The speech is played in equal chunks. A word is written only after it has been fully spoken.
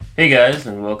Hey guys,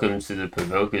 and welcome to the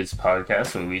Provokers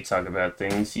podcast where we talk about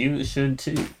things you should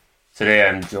too. Today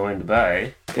I'm joined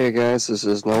by... Hey guys, this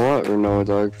is Noah, or Noah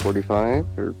Dog 45,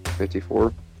 or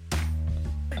 54.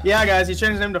 Yeah, guys, he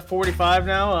changed his name to 45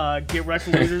 now. Get wrecked,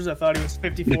 losers. I thought he was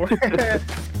 54.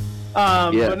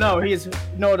 But no, he is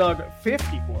Noah Dog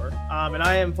 54. And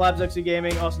I am Flapsexy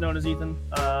Gaming, also known as Ethan.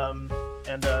 You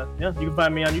can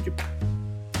find me on YouTube.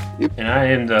 Yep. And I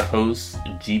am the host,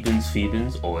 Jeepins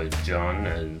Phoebins, or John,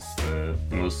 as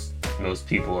most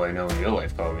people I know in real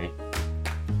life call me.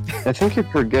 I think you're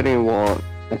forgetting one.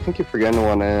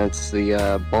 It's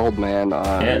the bald man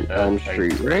on Elm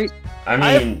Street, right? I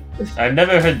mean, I've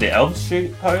never heard the Elm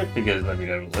Street part because I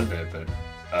don't live there, but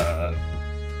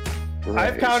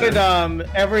I've counted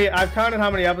I've counted how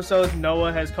many episodes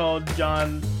Noah has called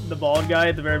John the bald guy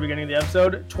at the very beginning of the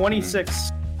episode.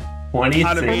 26. 26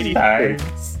 out of 80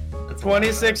 times.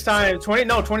 26 times.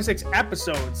 26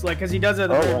 episodes. Like, because he does it at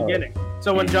the very beginning.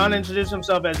 So when John introduced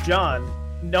himself as John,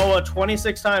 Noah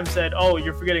 26 times said, "Oh,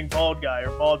 you're forgetting bald guy or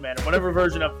bald man," or whatever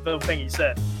version of the thing he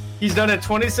said. He's done it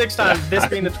 26 times. This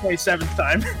being the 27th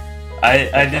time. I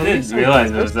didn't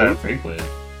realize it was that frequent.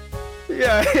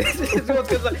 Yeah,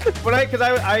 because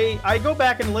I go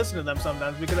back and listen to them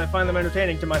sometimes because I find them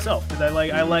entertaining to myself. Because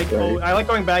I like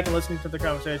going back and listening to the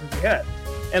conversations we had.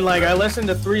 And I listened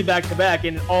to 3 back to back,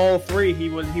 and all 3 he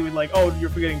would like, "Oh, you're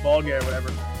forgetting bald guy" or whatever.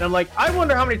 And I'm like, I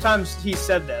wonder how many times he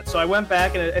said that. So I went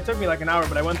back, and it took me like an hour,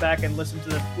 but I went back and listened to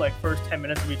the first 10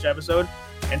 minutes of each episode,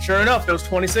 and sure enough, there was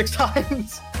 26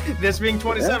 times. This being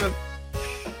 27th.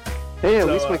 Hey, at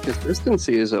least my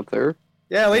consistency is up there.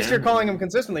 Yeah, at least you're calling him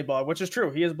consistently bald, which is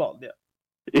true. He is bald.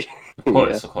 Yeah.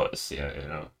 Of course. Yeah, you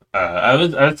know. I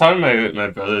was talking to my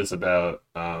brothers about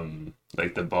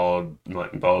the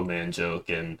bald man joke,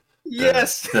 and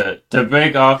yes, to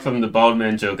break off from the bald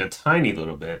man joke a tiny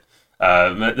little bit.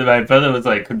 My brother was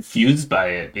confused by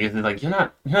it because he's like, you're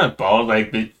not bald.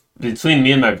 Between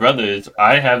me and my brothers,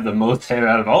 I have the most hair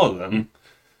out of all of them.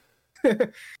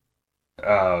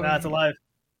 That's a lie.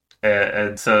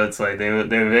 And so it's they were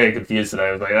very confused, and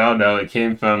I was like, oh no, it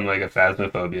came from a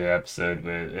Phasmophobia episode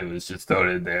where it was just thrown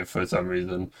in there for some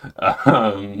reason.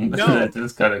 No,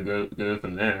 just kind of go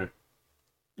from there.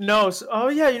 No,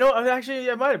 actually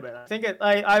it might have been. I think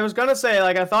I was gonna say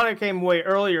I thought it came way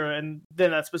earlier and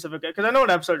then that specific, because I know what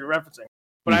episode you're referencing,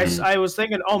 but I was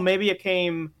thinking, oh, maybe it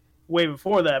came way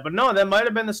before that, but no, that might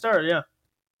have been the start. Yeah.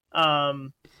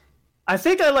 I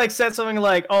think I said something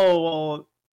like, oh well.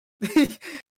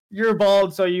 You're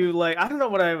bald, so you I don't know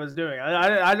what I was doing.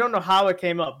 I don't know how it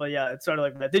came up, but yeah, it started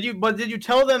like that. Did you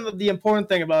tell them the important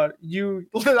thing about you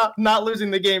not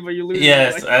losing the game, but you lose?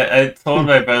 Yes, I told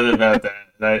my brother about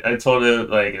that. I told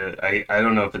him I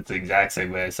don't know if it's the exact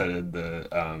same way I said it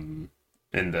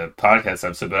in the podcast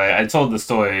episode, but I told the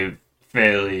story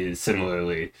fairly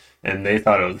similarly, and they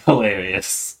thought it was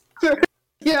hilarious.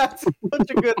 Yeah, it's such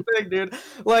a good thing, dude.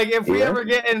 If we ever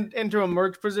get into a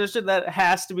merch position, that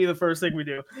has to be the first thing we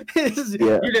do. You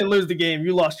didn't lose the game,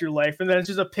 you lost your life, and then it's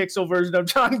just a pixel version of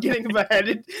John getting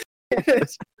beheaded. It'd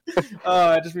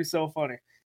just be so funny.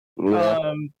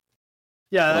 I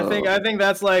think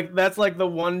that's the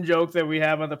one joke that we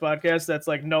have on the podcast that's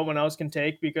no one else can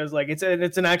take, because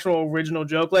it's an actual original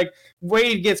joke.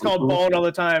 Wade gets called bald all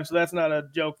the time, so that's not a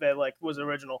joke that was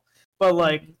original.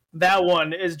 But that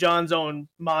one is John's own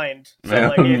mind.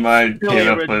 So, mind came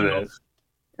up with it.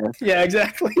 Yeah,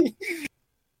 exactly.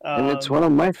 And it's one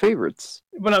of my favorites.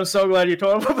 But I'm so glad you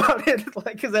told him about it,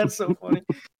 because that's so funny.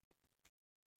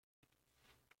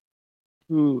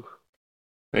 Ooh.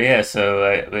 But yeah, so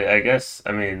I guess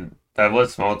that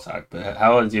was small talk. But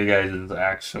how has you guys'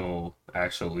 actual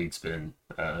week's been?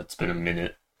 It's been a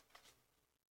minute.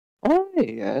 Oh,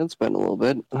 yeah, it's been a little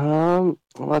bit.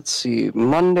 Let's see.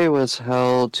 Monday was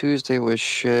hell. Tuesday was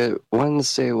shit.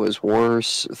 Wednesday was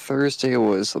worse. Thursday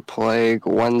was the plague.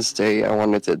 Wednesday, I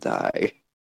wanted to die.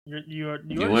 You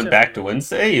went back to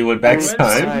Wednesday? You went back in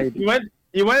time?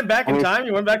 You went back in time?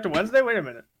 You went back to Wednesday? Wait a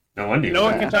minute. No wonder you know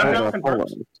what time now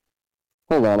confirms.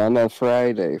 Hold on, I'm at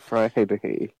Friday. I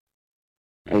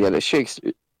got a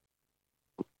Shakespeare.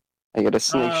 I got a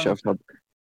snake shoved up.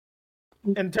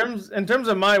 In terms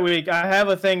of my week, I have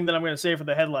a thing that I'm going to say for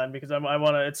the headline because I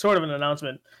want to. It's sort of an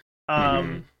announcement.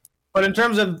 But in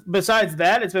terms of besides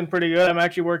that, it's been pretty good. I'm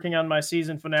actually working on my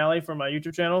season finale for my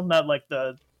YouTube channel, not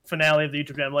the finale of the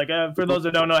YouTube channel. For those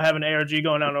that don't know, I have an ARG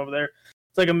going on over there.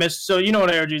 It's a miss. So you know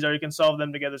what ARGs are. You can solve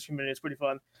them together as a community. It's pretty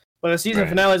fun. But the season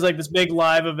finale is this big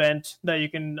live event that you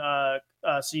can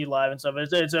see live and stuff.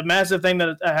 It's a massive thing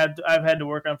that I've had to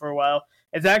work on for a while.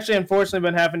 It's actually unfortunately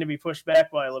been having to be pushed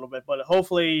back by a little bit, but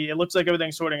hopefully it looks like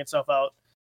everything's sorting itself out.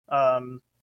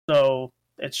 So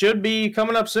It should be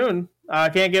coming up soon. I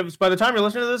can't give. By the time you're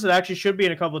listening to this, it actually should be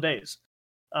in a couple of days.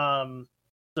 So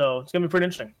it's gonna be pretty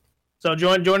interesting. So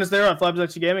join us there on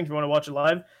Flabs Gaming if you want to watch it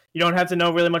live. You don't have to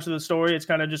know really much of the story. It's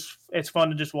kind of it's fun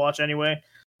to just watch anyway.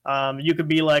 You could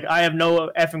be like, I have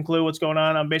no effing clue what's going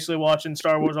on. I'm basically watching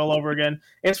Star Wars all over again.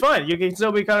 It's fine. You can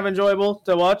still be kind of enjoyable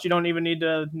to watch. You don't even need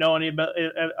to know any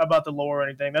about the lore or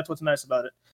anything. That's what's nice about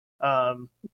it.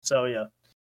 So yeah.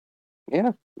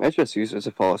 Yeah, I just use it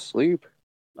to fall asleep.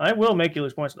 I will make you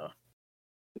lose points now.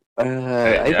 I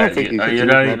don't think you're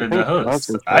not even the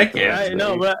host. I can't. I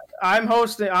know, but I'm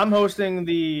hosting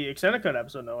the extended cut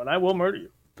episode now, and I will murder you.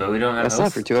 But we don't have. That's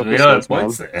not for 2 episodes. We don't have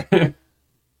points there.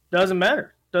 Doesn't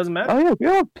matter. Oh yeah, we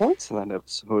have points in that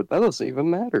episode. That doesn't even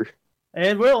matter.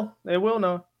 It will.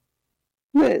 No.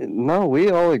 No, we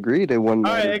all agreed it wouldn't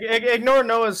matter. All right, ignore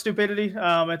Noah's stupidity.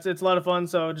 It's a lot of fun.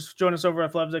 So just join us over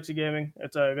at Flabs Gaming.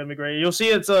 It's gonna be great. You'll see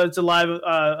it's a live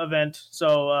event.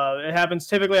 So it happens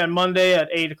typically on Monday at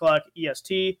 8:00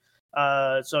 EST.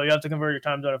 So you have to convert your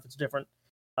time zone if it's different.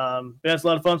 Yeah, it's a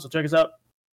lot of fun. So check us out.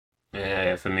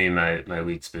 Yeah, for me, my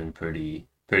week's been pretty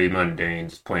mundane,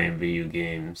 just playing video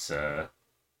games.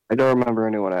 I don't remember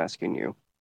anyone asking you.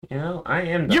 You know, I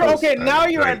am. You're host, okay. Now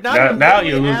you're like, now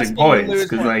you're losing points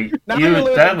because like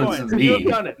that was me.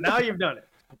 You've done it. Now you've done it.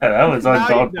 That was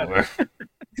uncalled for.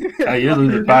 You're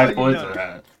losing 5 points for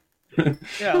that.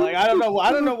 Yeah, like I don't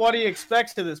know what he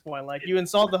expects to this point. Like you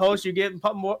insult the host, you get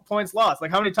points lost.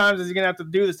 Like how many times is he gonna have to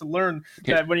do this to learn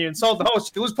that when you insult the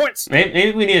host, you lose points?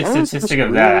 Maybe we need a statistic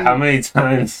of that. How many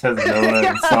times has Noah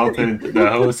insulted the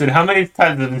host, and how many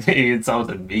times has he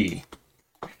insulted me?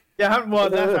 Yeah, well,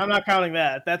 I'm not counting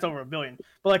that. That's over 1 billion.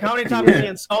 But like, how many times has he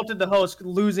insulted the host,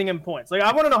 losing him points? Like,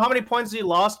 I want to know how many points he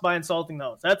lost by insulting the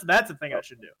host. That's the thing I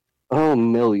should do. Oh,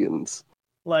 millions.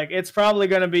 Like, it's probably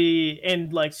gonna be in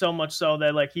like so much so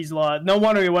that like he's lost. No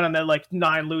wonder he went on that like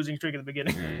 9 losing streak at the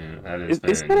beginning.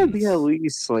 It's gonna be at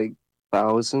least like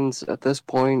thousands at this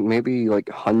point, maybe like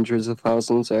hundreds of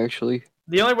thousands actually.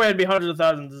 The only way it'd be hundreds of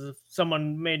thousands is if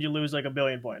someone made you lose like 1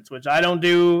 billion points, which I don't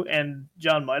do, and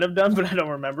John might have done, but I don't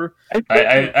remember.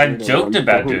 I've joked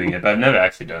about doing it, but I've never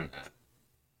actually done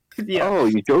that. Yeah. Oh,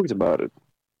 you joked about it.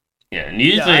 Yeah, and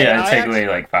usually I take away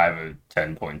like 5 or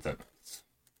 10 points of it.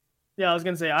 Yeah, I was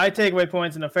gonna say I take away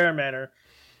points in a fair manner,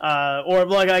 or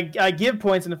like I give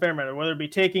points in a fair manner, whether it be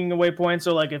taking away points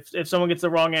or like if someone gets the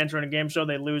wrong answer in a game show,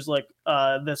 they lose like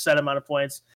the set amount of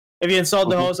points. If you insult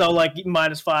the host, I'll like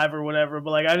 -5 or whatever. But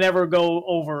like I never go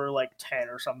over like 10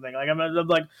 or something. Like I'm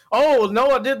like, oh,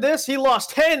 Noah did this. He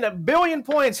lost 10 billion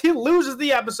points. He loses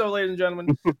the episode, ladies and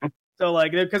gentlemen. So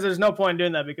like, because there's no point in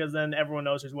doing that because then everyone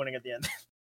knows who's winning at the end.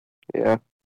 Yeah.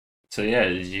 So yeah,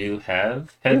 did you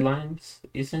have headlines,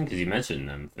 Ethan? Because you mentioned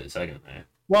them for a second there.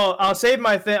 Well, I'll save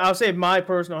my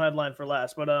personal headline for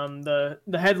last. But the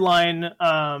headline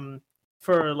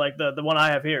for like the one I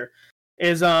have here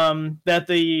is that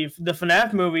the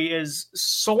FNAF movie is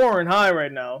soaring high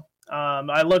right now.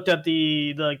 I looked at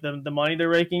the money they're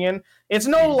raking in. It's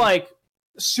no like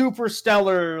super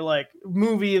stellar like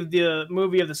movie of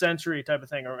the century type of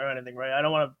thing or anything, right? I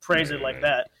don't want to praise it like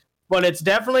that, but it's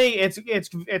definitely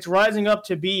it's rising up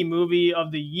to be movie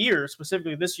of the year,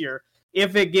 specifically this year.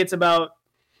 If it gets about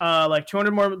like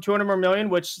 200 more million,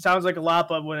 which sounds like a lot,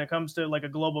 but when it comes to like a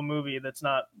global movie, that's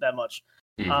not that much.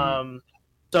 Mm-hmm.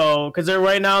 So, because they're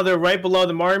right below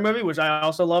the Mario movie, which I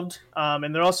also loved,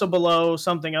 and they're also below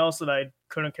something else that I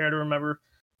couldn't care to remember.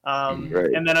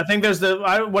 Right. And then I think there's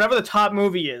whatever the top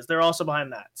movie is, they're also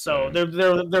behind that. So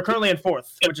they're currently in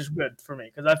 4th, which is good for me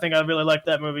because I think I really like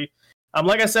that movie.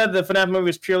 Like I said, the FNAF movie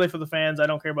is purely for the fans. I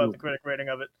don't care about the critic rating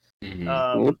of it.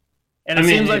 Mm-hmm. And it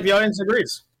seems like the audience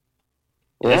agrees.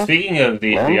 Yeah. Speaking of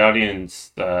the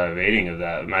audience rating of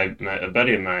that, a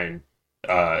buddy of mine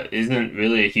isn't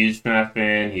really a huge FNAF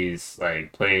fan. He's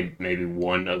like played maybe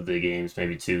 1 of the games,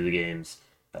 maybe 2 of the games.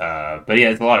 But he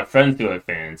has a lot of friends who are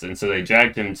fans, and so they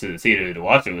dragged him to the theater to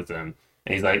watch it with them.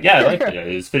 And he's like, "Yeah, I liked it.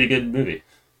 It was a pretty good movie."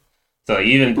 So like,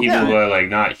 even people who are like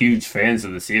not huge fans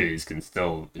of the series can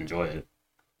still enjoy it.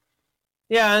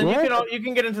 Yeah, and you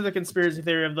can get into the conspiracy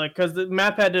theory of like because the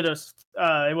MatPat did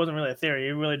it wasn't really a theory.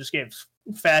 He really just gave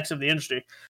facts of the industry.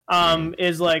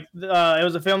 Is like it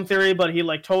was a film theory, but he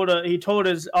like told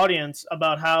his audience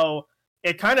about how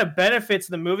it kind of benefits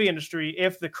the movie industry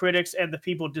if the critics and the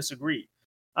people disagree.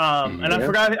 And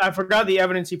I forgot the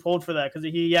evidence he pulled for that because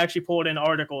he actually pulled in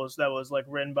articles that was like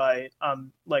written by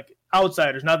like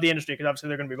outsiders, not the industry, because obviously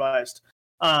they're going to be biased.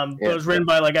 But it was written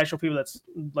by like actual people that's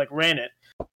like ran it,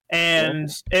 and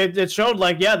it showed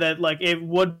like that like it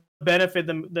would benefit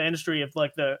the industry if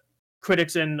like the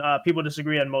critics and people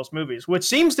disagree on most movies, which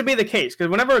seems to be the case. Because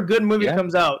whenever a good movie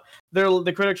comes out,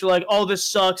 the critics are like, "Oh, this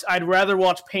sucks. I'd rather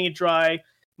watch paint dry.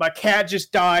 My cat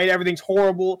just died. Everything's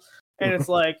horrible." And it's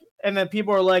like, and then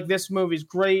people are like, "This movie's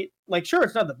great." Like, sure,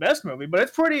 it's not the best movie, but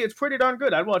it's pretty darn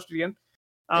good. I'd watch it again.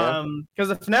 Because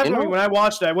the FNAF movie, when I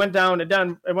watched it, it went down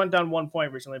 1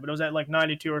 point recently, but it was at like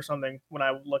 92 or something when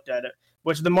I looked at it.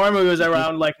 Which the Mario movie was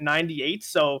around like 98,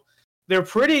 so they're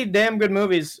pretty damn good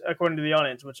movies according to the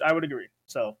audience, which I would agree.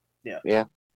 So yeah. Yeah.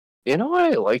 You know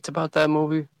what I liked about that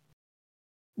movie?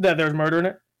 That there's murder in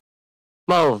it.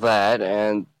 Well, that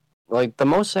and like the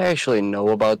most I actually know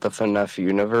about the FNAF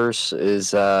universe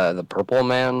is the Purple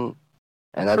Man.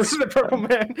 And that's the Purple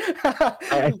Man.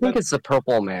 I think it's the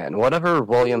Purple Man, whatever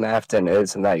William Afton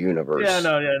is in that universe.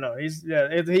 No.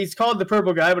 He's called the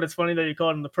Purple Guy, but it's funny that you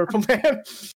called him the Purple Man.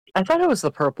 I thought it was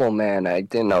the Purple Man. I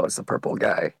didn't know it was the Purple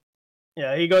Guy.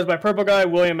 Yeah, he goes by Purple Guy,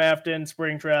 William Afton,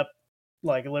 Springtrap,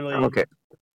 like literally. Okay.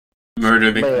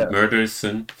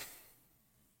 Murderson.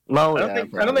 No, I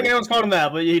don't think anyone's called him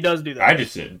that, but he does do that. I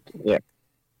just did. Yeah.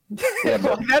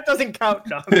 Well, that doesn't count,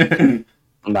 John.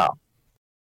 No.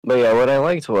 But yeah, what I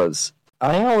liked was,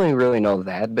 I only really know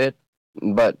that bit,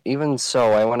 but even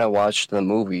so, I went and watched the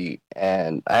movie,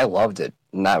 and I loved it,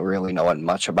 not really knowing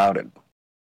much about it.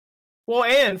 Well,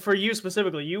 and for you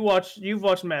specifically, you've watched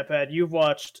MatPat, you've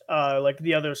watched like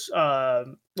the others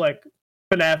like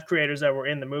FNAF creators that were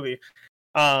in the movie.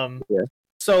 Yeah.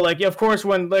 So like of course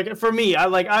when like for me,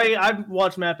 I've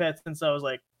watched MatPat since I was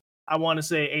like I want to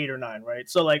say 8 or 9, right?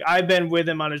 So like I've been with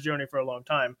him on his journey for a long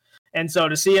time. And so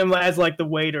to see him as like the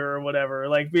waiter or whatever,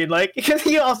 like being like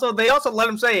they also let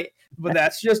him say, but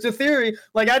that's just a theory.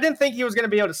 Like I didn't think he was gonna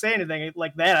be able to say anything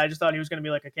like that. I just thought he was gonna be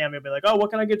like a cameo, be like, oh, what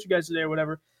can I get you guys today or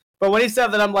whatever. But when he said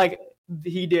that, I'm like,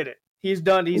 he did it. He's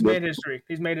done. He's made history.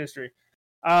 He's made history.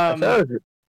 I thought it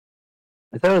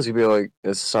was gonna be like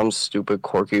some stupid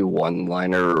quirky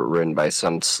one-liner written by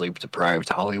some sleep-deprived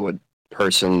Hollywood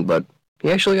person, but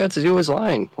he actually got to do his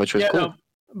line, which was cool. No,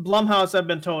 Blumhouse, I've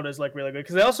been told, is like really good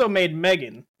because they also made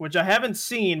Megan, which I haven't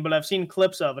seen, but I've seen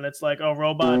clips of, and it's like a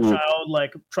robot child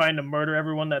like trying to murder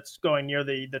everyone that's going near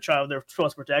the child they're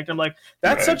supposed to protect. I'm like,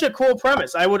 that's such a cool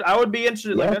premise. I would be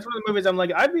interested. Like that's one of the movies I'm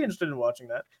like, I'd be interested in watching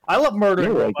that. I love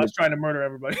murdering robots trying to murder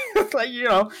everybody. Like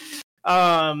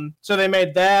so they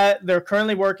made that. They're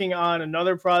currently working on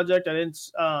another project. I didn't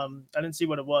see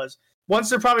what it was. Once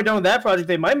they're probably done with that project,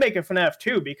 they might make a FNAF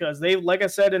 2 because they, like I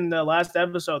said in the last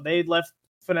episode, they left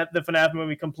the FNAF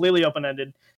movie completely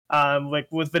open-ended, like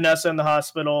with Vanessa in the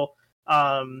hospital.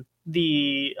 What's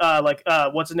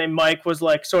his name? Mike was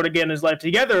like sort of getting his life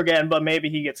together again, but maybe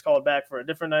he gets called back for a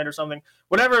different night or something,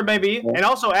 whatever it may be. Yeah. And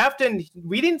also Afton,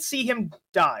 we didn't see him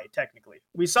die technically.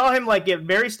 We saw him like get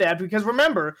very stabbed because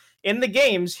remember in the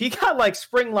games he got like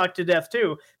spring locked to death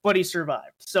too, but he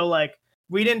survived. So like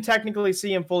we didn't technically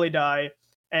see him fully die,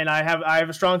 and I have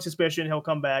a strong suspicion he'll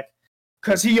come back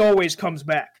because he always comes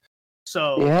back.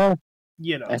 So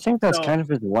yeah, I think that's kind of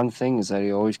his one thing is that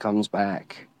he always comes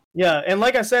back. Yeah, and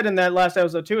like I said in that last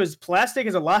episode too, is plastic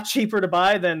is a lot cheaper to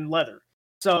buy than leather.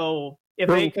 So if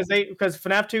because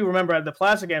FNAF 2, remember, had the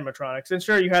plastic animatronics, and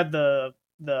sure you had the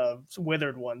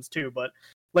withered ones too, but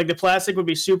like the plastic would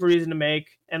be super easy to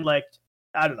make, and like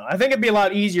I don't know, I think it'd be a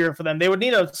lot easier for them. They would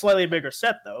need a slightly bigger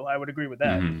set though. I would agree with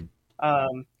that.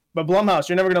 Mm-hmm. But Blumhouse,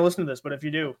 you're never gonna listen to this, but if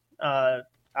you do,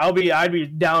 I'd be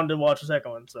down to watch the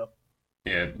second one. So.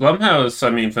 Yeah, Blumhouse.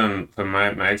 I mean, from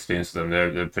my experience with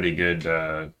them, they're pretty good.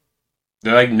 They're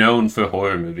like known for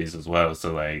horror movies as well,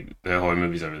 so like their horror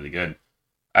movies are really good.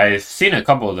 I've seen a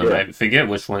couple of them. Yeah. I forget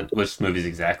which movies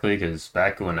exactly because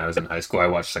back when I was in high school, I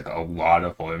watched like a lot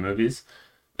of horror movies,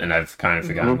 and I've kind of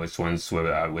forgotten which ones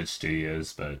were which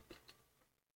studios. But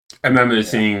I remember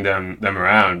seeing them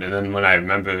around, and then when I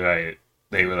remember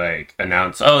they were like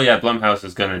announced, oh yeah, Blumhouse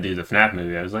is gonna do the FNAF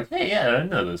movie. I was like, hey, yeah, I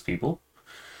know those people.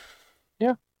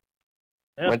 Yeah.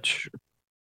 Which,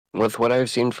 with what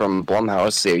I've seen from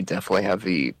Blumhouse, they definitely have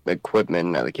the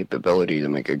equipment and the capability to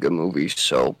make a good movie.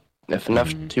 So, if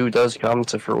FNAF 2 does come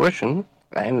to fruition,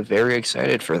 I am very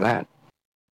excited for that.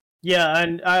 Yeah,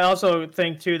 and I also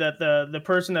think, too, that the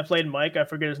person that played Mike, I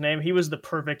forget his name, he was the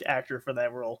perfect actor for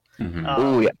that role.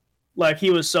 Mm-hmm. Yeah. Like,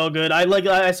 he was so good.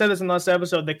 I said this in the last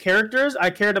episode, the characters, I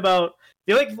cared about...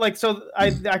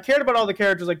 I cared about all the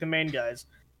characters, like the main guys.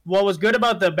 What was good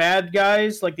about the bad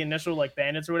guys, like the initial like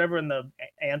bandits or whatever, and the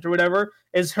aunt or whatever,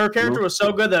 is her character was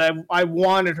so good that I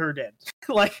wanted her dead.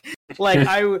 like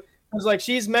I was like,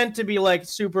 she's meant to be like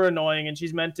super annoying, and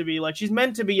she's meant to be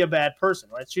a bad person,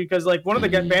 right? Because like one of the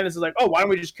bandits is like, oh, why don't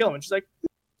we just kill him? And she's like,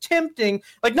 tempting.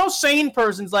 Like no sane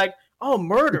person's like, oh,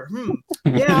 murder.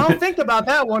 Yeah, I'll think about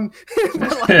that one.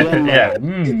 Yeah,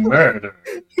 murder.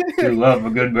 You love a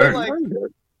good murder. Like,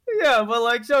 yeah, but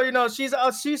like, so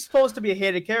she's supposed to be a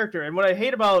hated character, and what I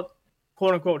hate about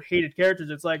quote unquote hated characters,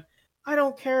 it's like I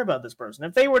don't care about this person.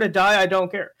 If they were to die, I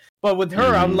don't care. But with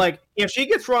her, I'm like, if she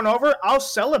gets run over, I'll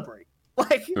celebrate.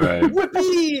 Like,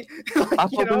 whippy!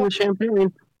 Pop open the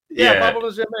champagne. Yeah, pop open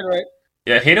the champagne, right?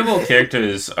 Yeah, hateable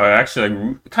characters are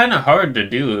actually kind of hard to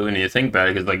do when you think about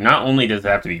it, because like not only does it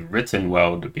have to be written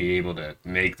well to be able to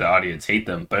make the audience hate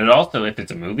them, but it also, if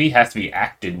it's a movie, has to be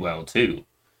acted well too.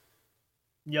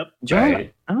 Yep. John,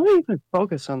 Right. I don't even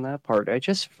focus on that part. I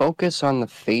just focus on the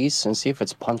face and see if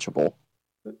it's punchable.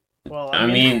 Well, I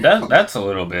mean that's a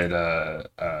little bit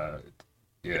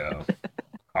you know,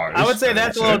 harsh. I would say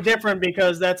that's a little different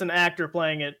because that's an actor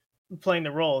playing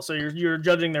the role, so you're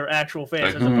judging their actual face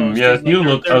like, as opposed yeah, to you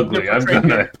look ugly. I'm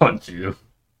gonna punch you.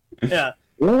 Yeah.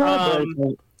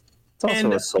 It's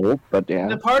also assault, but yeah.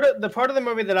 The part of the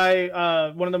movie that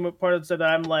I one of the parts that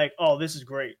I'm like, oh, this is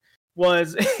great,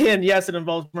 was, and yes, it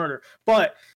involves murder,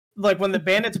 but like when the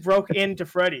bandits broke into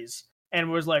Freddy's and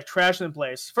was like trashing the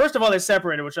place. First of all, they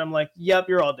separated, which I'm like, yep,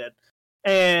 you're all dead.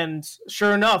 And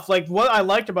sure enough, like what I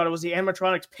liked about it was the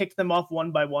animatronics picked them off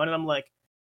one by one, and I'm like,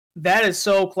 that is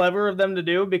so clever of them to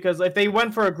do, because if they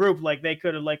went for a group, like they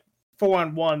could have, like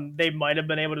 4-on-1, they might have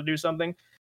been able to do something.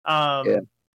 Yeah.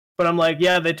 But I'm like,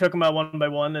 yeah, they took them out one by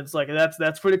one. It's like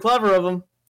that's pretty clever of them.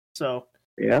 So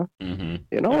yeah, you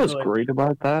know what was great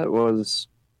about that was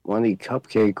when the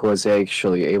cupcake was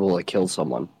actually able to kill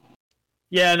someone.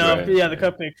 Yeah, no, the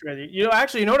cupcake's crazy. You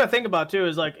know what I think about too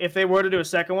is like if they were to do a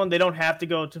second one, they don't have to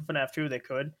go to FNAF 2. They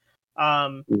could.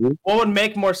 What would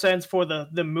make more sense for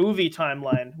the movie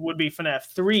timeline would be FNAF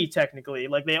 3 technically.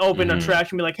 Like they open a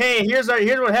trash and be like, hey, here's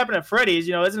what happened at Freddy's.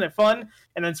 You know, isn't it fun?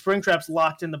 And then Springtrap's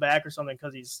locked in the back or something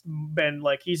because he's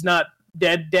not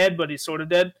dead, but he's sort of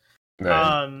dead.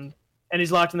 Right. And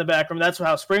he's locked in the back room. That's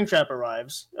how Springtrap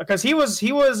arrives, because he was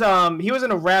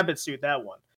in a rabbit suit, that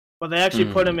one. But they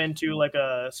actually put him into like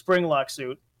a spring lock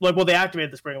suit. Like, well, they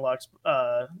activated the spring locks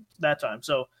that time,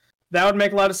 so that would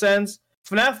make a lot of sense.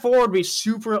 FNAF 4 would be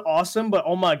super awesome, but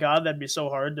oh my god, that'd be so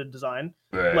hard to design.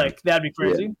 Right. Like, that'd be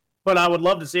crazy. Yeah. But I would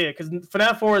love to see it, because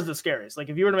FNAF 4 is the scariest. Like,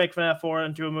 if you were to make FNAF 4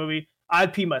 into a movie,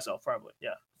 I'd pee myself, probably.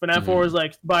 Yeah. FNAF 4 is,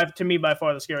 like, to me, by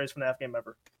far the scariest FNAF game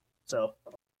ever. So.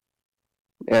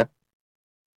 Yeah.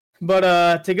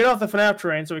 But to get off the FNAF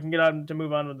train, so we can get on to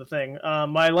move on with the thing,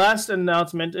 my last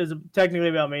announcement is technically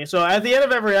about me. So at the end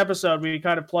of every episode, we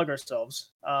kind of plug ourselves.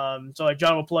 So like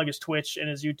John will plug his Twitch and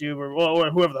his YouTube,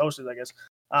 or whoever the host is, I guess.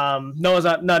 Noah's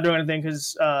not doing anything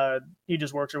because he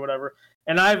just works or whatever.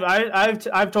 And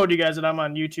I've told you guys that I'm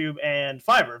on YouTube and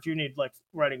Fiverr if you need like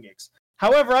writing gigs.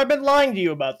 However, I've been lying to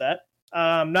you about that.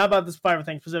 Not about this Fiverr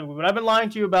thing specifically, but I've been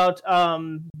lying to you about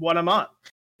what I'm on,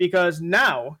 because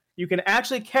now you can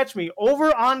actually catch me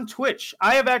over on Twitch.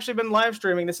 I have actually been live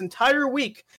streaming this entire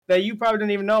week that you probably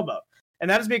didn't even know about. And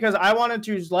that is because I wanted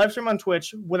to live stream on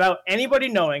Twitch without anybody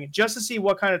knowing, just to see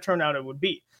what kind of turnout it would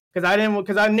be. Because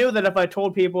I knew that if I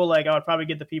told people, like, I would probably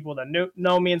get the people that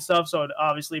know me and stuff, so it would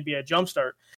obviously be a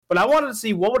jumpstart. But I wanted to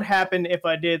see what would happen if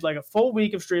I did like a full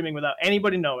week of streaming without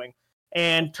anybody knowing.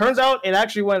 And turns out it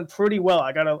actually went pretty well.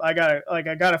 I got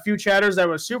a few chatters that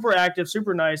were super active,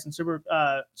 super nice, and super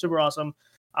awesome.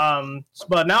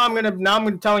 But now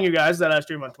I'm telling you guys that I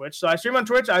stream on Twitch. So I stream on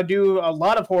Twitch. I do a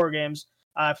lot of horror games.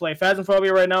 I play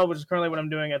Phasmophobia right now, which is currently what I'm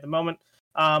doing at the moment.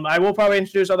 I will probably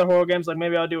introduce other horror games. Like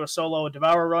maybe I'll do a solo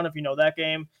Devour run if you know that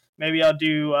game. Maybe I'll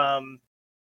do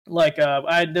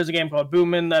there's a game called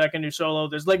Boommin' that I can do solo.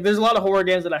 There's a lot of horror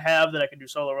games that I have that I can do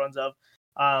solo runs of.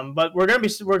 But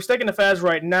we're sticking to Phas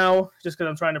right now just because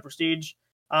I'm trying to prestige.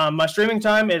 My streaming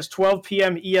time is 12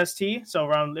 p.m. EST,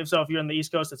 so if you're on the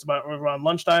East Coast, it's about around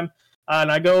lunchtime. And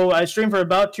I stream for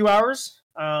about 2 hours,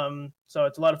 so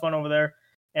it's a lot of fun over there.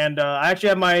 And I actually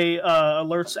have my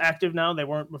alerts active now; they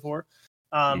weren't before.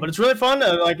 But it's really fun.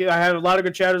 I have a lot of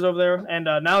good chatters over there, and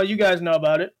now you guys know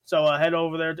about it. So head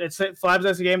over there. It's 5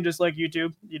 cents a game, just like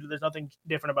YouTube. There's nothing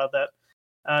different about that.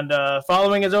 And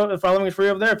following is free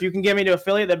over there. If you can get me to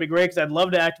affiliate, that'd be great, because I'd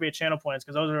love to activate channel points,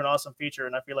 because those are an awesome feature,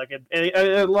 and I feel like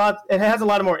it has a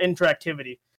lot more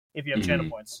interactivity if you have channel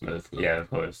points. Yeah, of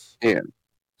course. Yeah.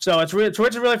 So Twitch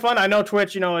is really fun. I know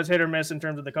Twitch, is hit or miss in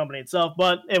terms of the company itself,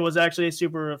 but it was actually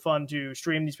super fun to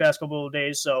stream these past couple of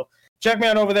days. So check me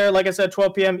out over there. Like I said,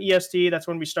 12 p.m. EST. That's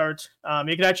when we start.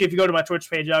 You can actually, if you go to my Twitch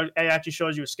page, it actually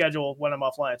shows you a schedule when I'm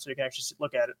offline, so you can actually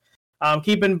look at it.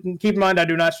 Keep in mind, I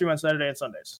do not stream on Saturday and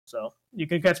Sundays, so you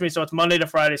can catch me. So it's Monday to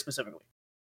Friday specifically.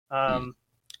 But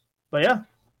yeah,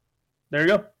 there you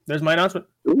go. There's my announcement.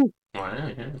 Ooh. Wow,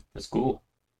 yeah, that's cool.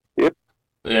 Yep.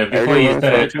 Yeah, I before already you want to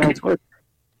said follow it, you on Twitter.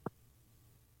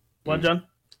 What, John?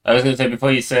 I was gonna say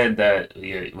before you said that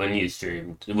when you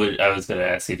streamed, I was gonna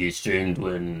ask if you streamed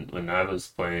when I was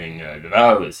playing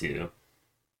Devour with you.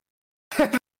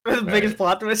 The biggest Right?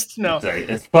 plot twist? It's No, like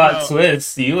it's plot no.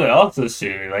 twist. You were also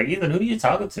streaming. Like, Ethan, who are you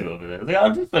talking to over there? Like,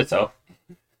 I'm just myself.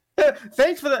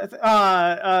 Thanks for that.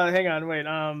 Hang on, wait.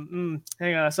 Hang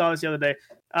on. I saw this the other day.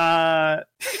 No,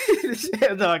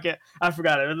 I can't. I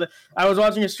forgot it. I was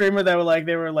watching a streamer that were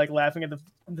laughing at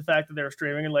the fact that they were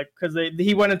streaming and because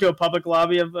he went into a public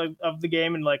lobby of the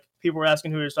game and people were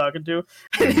asking who he was talking to.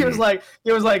 And he was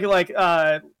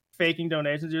faking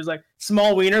donations. He was like,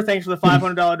 "Small wiener, thanks for the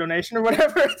 $500 donation or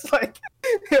whatever." It's like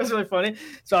it was really funny.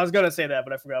 So I was gonna say that,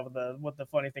 but I forgot what the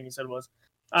funny thing he said was.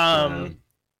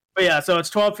 But yeah, so it's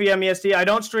 12 p.m. EST. I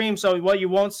don't stream, so what you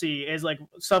won't see is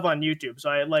stuff on YouTube. So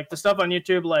I the stuff on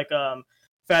YouTube,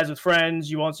 Fads with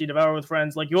Friends. You won't see Devour with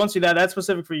Friends. You won't see that. That's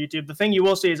specific for YouTube. The thing you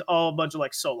will see is all a bunch of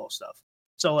solo stuff.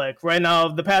 So right now,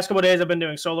 the past couple of days, I've been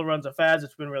doing solo runs of Fads.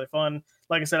 It's been really fun.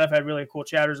 Like I said, I've had really cool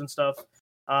chatters and stuff.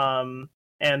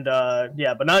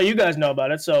 Yeah, but now you guys know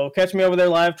about it. So catch me over there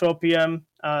live 12 p.m.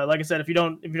 Like I said, if you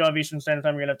don't have Eastern Standard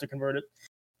Time, you're gonna have to convert it.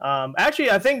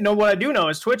 Actually, I think what I do know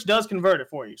is Twitch does convert it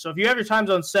for you. So if you have your time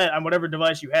zone set on whatever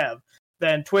device you have,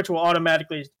 then Twitch will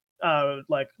automatically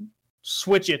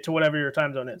switch it to whatever your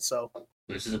time zone is. So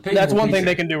that's one thing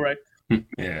they can do, right?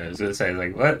 Yeah, I was gonna say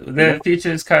what the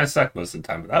features kind of suck most of the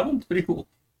time, but that one's pretty cool.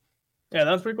 Yeah,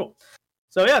 that was pretty cool.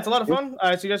 So yeah, it's a lot of fun.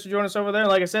 I suggest you join us over there.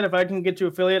 Like I said, if I can get to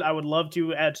affiliate, I would love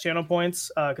to add channel points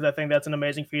because I think that's an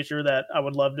amazing feature that I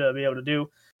would love to be able to do.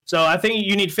 So I think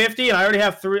you need 50, and I already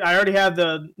have 3. I already have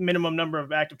the minimum number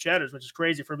of active chatters, which is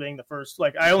crazy for being the first.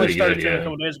 I only started streaming a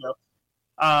couple days ago.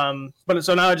 But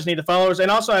so now I just need the followers,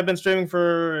 and also I've been streaming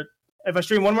for. If I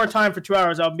stream one more time for 2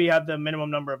 hours, I'll have the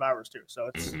minimum number of hours too.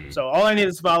 So so all I need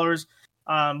is followers.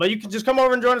 But you can just come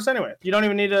over and join us anyway. You don't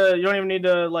even need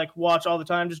to watch all the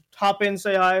time. Just hop in,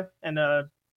 say hi, and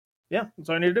yeah, that's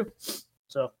all I need to do.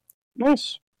 So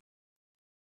nice.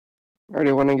 I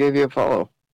already went and gave you a follow.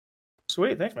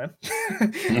 Sweet, thanks, man.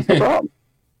 No problem.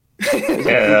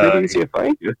 Yeah, pretty easy to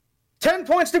find you. 10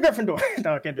 points to Gryffindor.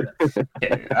 No, I can't do that.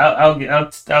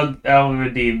 Yeah, I'll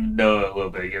redeem Noah a little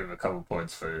bit. Give him a couple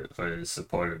points for his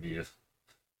support of you.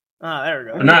 Ah, there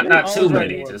we go. Not too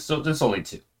many. Just only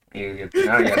 2. You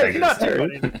get not too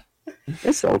many.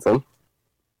 It's something.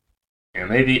 Yeah,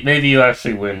 maybe you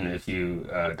actually win if you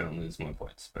don't lose more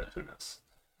points, but who knows?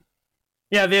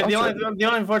 Yeah, the only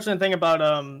unfortunate thing about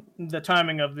the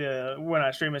timing of when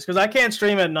I stream is because I can't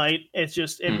stream at night. It's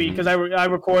just because I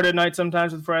record at night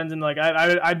sometimes with friends, and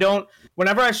I don't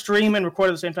whenever I stream and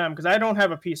record at the same time because I don't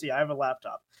have a PC, I have a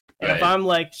laptop. And if I'm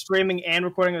streaming and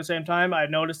recording at the same time, I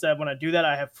noticed that when I do that,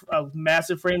 I have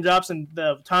massive frame drops. And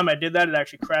the time I did that, it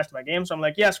actually crashed my game. So I'm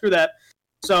like, yeah, screw that.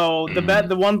 So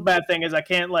the one bad thing is I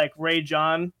can't raid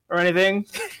John or anything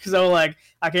because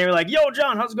I can't be yo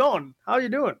John, how's it going? How you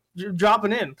doing? You're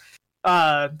dropping in.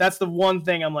 That's the one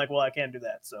thing I'm well, I can't do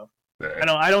that. So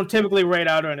I don't typically raid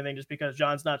out or anything just because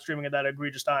John's not streaming at that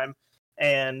egregious time.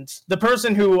 And the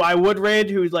person who I would raid,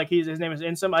 who's his name is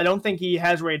Insum, I don't think he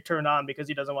has raid turned on because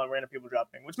he doesn't want random people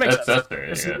dropping, which makes sense. That's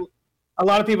fair, yeah. A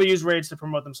lot of people use raids to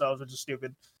promote themselves, which is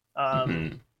stupid.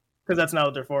 Because that's not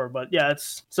what they're for. But yeah,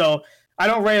 so I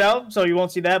don't raid out, so you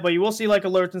won't see that, but you will see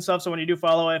alerts and stuff. So when you do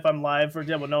follow, if I'm live, for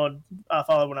example, no one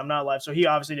followed when I'm not live, so he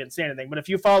obviously didn't say anything. But if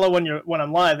you follow when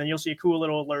I'm live, then you'll see a cool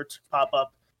little alert pop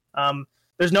up.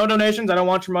 There's no donations. I don't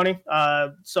want your money.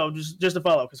 So just to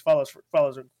follow, because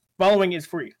following is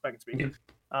free. If I can speak. Yeah.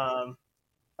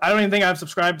 I don't even think I have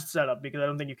subscribed set up because I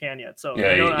don't think you can yet. So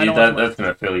yeah, that's an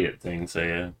affiliate thing. So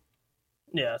yeah.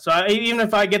 Yeah, so even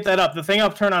if I get that up, the thing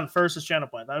I'll turn on first is channel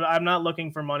points. I'm not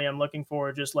looking for money. I'm looking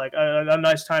for just a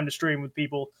nice time to stream with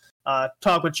people,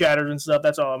 talk with chatters and stuff.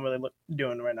 That's all I'm really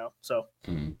doing right now. So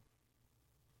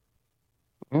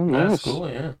that's cool.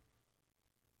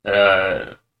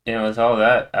 Yeah. With all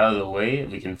that out of the way,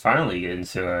 we can finally get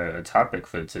into our topic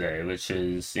for today, which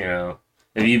is if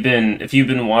you've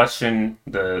been watching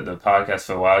the podcast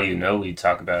for a while, we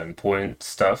talk about important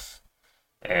stuff.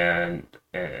 And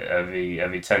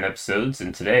every 10 episodes,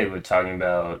 and today we're talking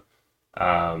about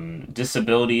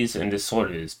disabilities and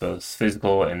disorders, both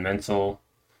physical and mental,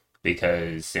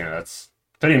 because that's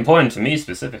pretty important to me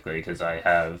specifically because I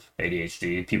have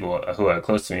ADHD. People who are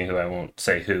close to me, who I won't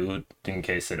say who in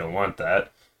case they don't want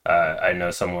that, I know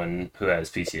someone who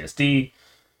has PTSD,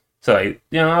 so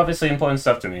obviously important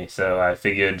stuff to me, so I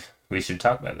figured we should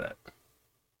talk about that.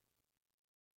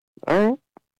 All right.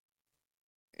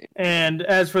 And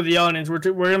as for the audience, we're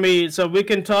gonna be, so we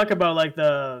can talk about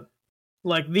the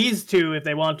like these two, if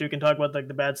they want to, can talk about like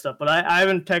the bad stuff. But I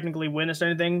haven't technically witnessed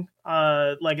anything,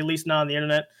 like at least not on the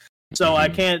internet. So I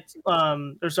can't,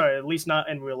 or sorry, at least not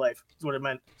in real life is what it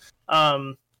meant.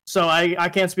 So I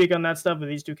can't speak on that stuff, but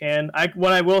these two can.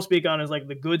 What I will speak on is like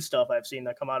the good stuff I've seen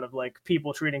that come out of like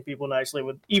people treating people nicely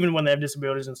with even when they have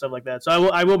disabilities and stuff like that. So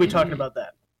I will be talking about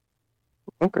that.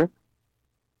 Okay.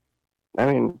 I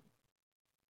mean,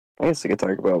 I guess I could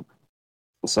talk about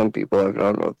some people I've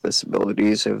known with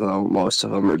disabilities, even though most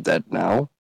of them are dead now.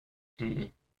 Mm-hmm.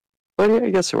 But yeah, I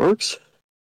guess it works.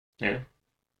 Yeah.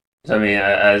 So I mean,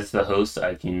 as the host,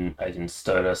 I can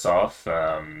start us off.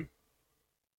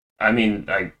 I mean,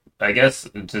 I guess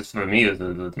just for me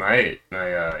with my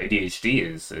ADHD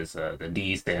is the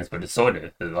D stands for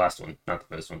disorder, the last one, not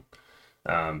the first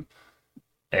one,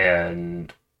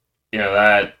 and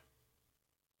that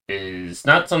is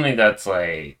not something that's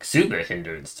like super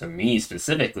hindrance to me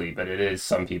specifically, but it is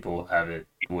some people have it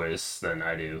worse than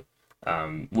I do.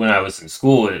 When I was in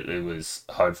school, it was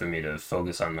hard for me to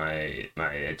focus on my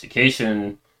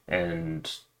education,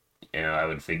 and I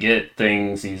would forget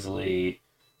things easily.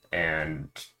 And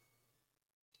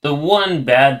the one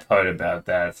bad part about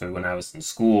that for when I was in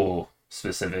school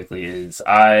specifically is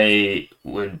I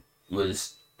would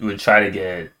try to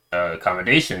get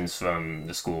accommodations from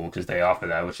the school because they offer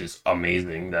that, which is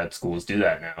amazing that schools do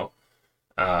that now.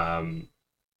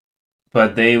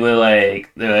 But they're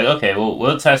like, okay, well,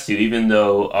 we'll test you, even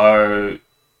though our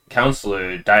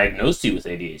counselor diagnosed you with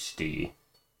ADHD.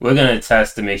 We're gonna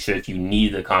test to make sure if you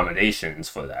need accommodations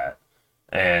for that.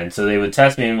 And so they would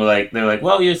test me, and they're like,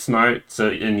 well, you're smart, so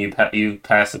and you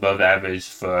pass above average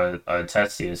for our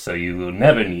test here, so you will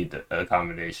never need the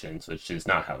accommodations, which is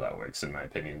not how that works in my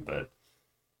opinion. But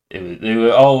they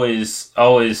were always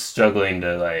struggling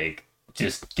to like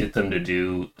just get them to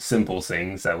do simple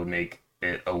things that would make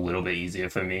it a little bit easier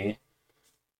for me.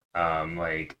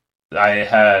 Like I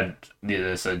had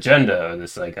this agenda,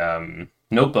 this like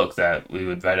notebook that we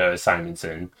would write our assignments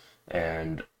in,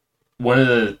 and one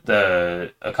of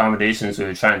the accommodations we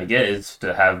were trying to get is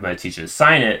to have my teachers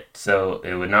sign it, so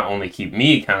it would not only keep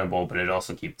me accountable, but it'd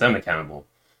also keep them accountable.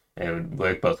 And it would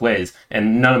work both ways,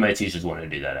 and none of my teachers wanted to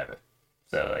do that ever.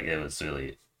 So like it was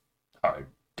really hard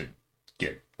to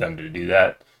get them to do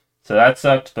that. So that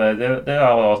sucked, but there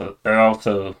are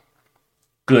also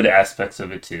good aspects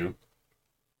of it too.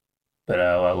 But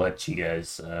I'll let you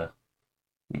guys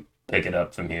pick it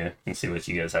up from here and see what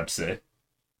you guys have to say.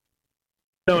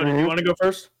 So, do you want to go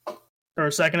first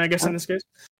or second? I guess in this case.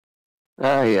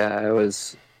 Yeah, I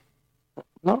was.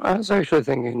 No, I was actually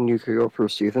thinking you could go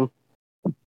first, Ethan.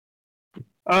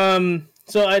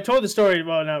 So I told the story.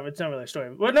 Well, no, it's not really a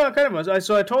story. Well, no, it kind of was.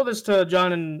 So I told this to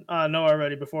John and Noah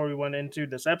already before we went into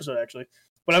this episode, actually.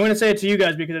 But I'm going to say it to you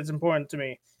guys because it's important to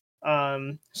me.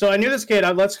 So I knew this kid.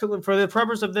 Let's, for the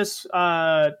purpose of this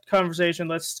conversation,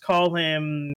 let's call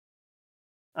him.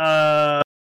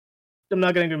 I'm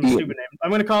not going to give him a stupid name. I'm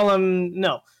going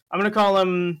to call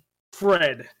him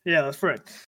Fred. Yeah, that's Fred.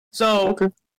 So. Okay.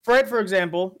 Fred, for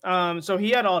example, so he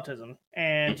had autism,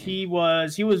 and he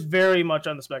was very much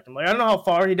on the spectrum. Like I don't know how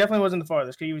far. He definitely wasn't the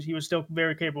farthest. He was still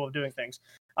very capable of doing things.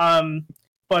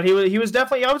 But he was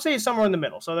definitely, I would say, somewhere in the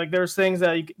middle. So like there's things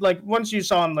that like once you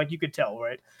saw him, like you could tell,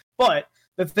 right? But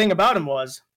the thing about him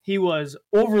was he was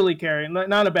overly caring, not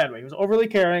in a bad way. He was overly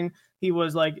caring. He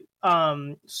was like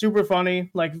super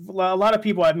funny. Like a lot of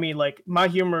people I've met, like my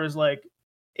humor is like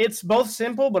it's both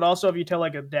simple, but also if you tell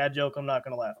like a dad joke, I'm not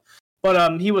gonna laugh.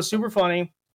 But he was super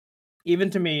funny,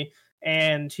 even to me,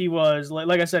 and he was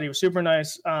like I said, he was super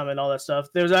nice and all that stuff.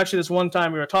 There was actually this one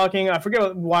time we were talking. I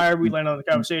forget why we landed on the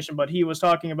conversation, but he was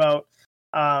talking about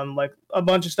like a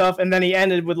bunch of stuff, and then he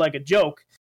ended with like a joke.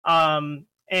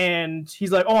 And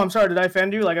he's like, "Oh, I'm sorry, did I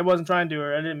offend you? Like I wasn't trying to,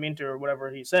 or I didn't mean to, or whatever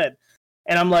he said."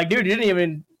 And I'm like, "Dude, you didn't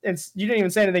even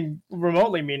say anything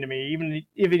remotely mean to me,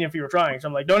 even if you were trying." So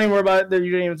I'm like, "Don't even worry about it.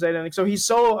 You didn't even say anything." So he's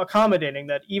so accommodating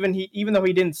that even though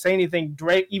he didn't say anything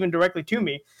directly to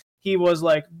me, he was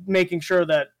like making sure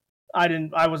that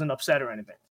I wasn't upset or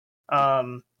anything,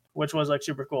 which was like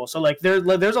super cool. So like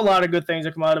there's a lot of good things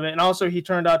that come out of it, and also he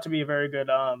turned out to be a very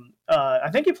good. I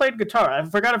think he played guitar. I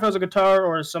forgot if it was a guitar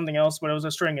or something else, but it was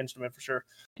a string instrument for sure.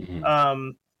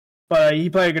 Mm-hmm. But he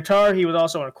played guitar. He was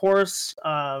also in a chorus.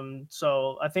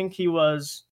 So I think he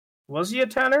was he a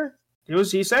tenor?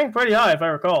 He sang pretty high, if I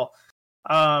recall.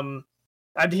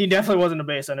 He definitely wasn't a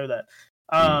bass. I knew that.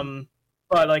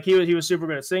 But like he was super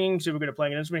good at singing, super good at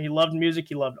playing an instrument. He loved music,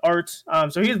 he loved art.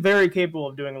 So he's very capable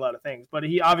of doing a lot of things. But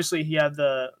he had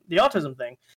the autism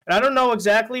thing, and I don't know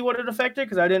exactly what it affected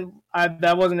because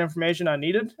that wasn't information I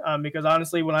needed. Because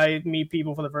honestly, when I meet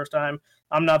people for the first time,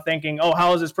 I'm not thinking, oh,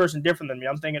 how is this person different than me?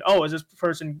 I'm thinking, oh, is this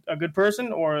person a good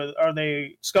person or are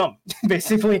they scum,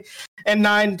 basically? And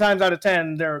 9 times out of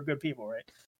 10, they're good people, right?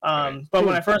 But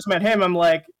when I first met him, I'm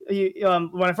like,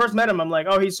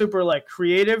 oh, he's super like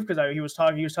creative because he was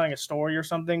telling a story or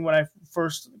something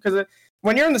because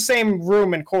when you're in the same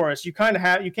room in chorus, you can't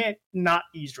not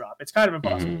eavesdrop. It's kind of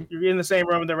impossible. Mm-hmm. You're in the same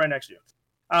room and they're right next to you.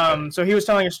 So he was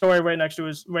telling a story right next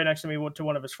to me to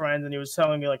one of his friends, and he was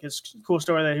telling me like his cool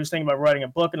story that he was thinking about writing a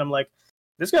book, and I'm like,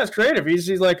 this guy's creative. He's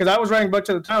like, because I was writing books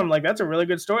at the time, I'm like, that's a really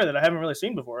good story that I haven't really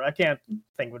seen before. I can't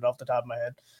think of it off the top of my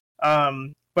head.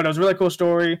 But it was a really cool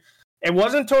story. It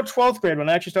wasn't until 12th grade when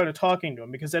I actually started talking to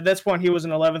him, because at this point he was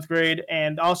in 11th grade,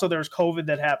 and also there was COVID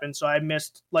that happened, so I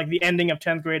missed like the ending of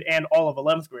 10th grade and all of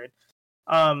 11th grade.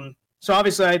 So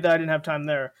obviously I didn't have time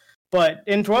there. But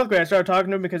in 12th grade I started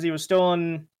talking to him because he was still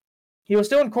in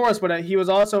chorus, but he was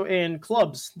also in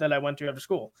clubs that I went to after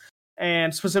school,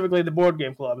 and specifically the board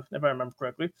game club, if I remember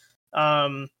correctly.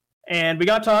 And we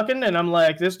got talking, and I'm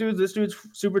like, this dude's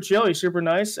super chill. He's super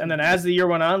nice. And then as the year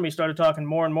went on, we started talking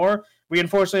more and more. We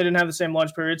unfortunately didn't have the same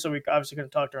lunch period, so we obviously couldn't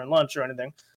talk during lunch or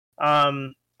anything.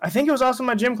 I think it was also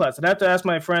my gym class. I'd have to ask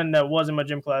my friend that was in my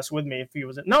gym class with me if he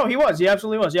was. No, he was. He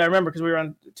absolutely was. Yeah, I remember because we were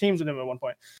on teams with him at one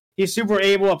point. He's super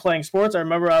able at playing sports. I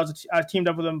remember I teamed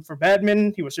up with him for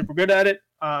badminton. He was super good at it,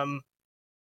 and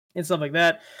stuff like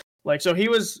that. Like, so he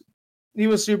was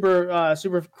super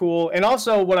super cool. And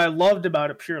also what I loved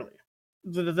about it purely,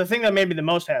 the thing that made me the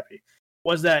most happy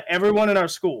was that everyone in our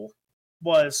school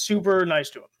was super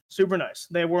nice to him. Super nice.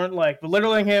 They weren't like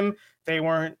belittling him. They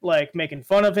weren't like making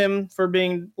fun of him for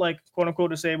being like quote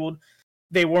unquote disabled.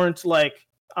 They weren't like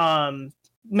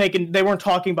they weren't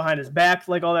talking behind his back,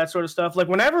 like all that sort of stuff. Like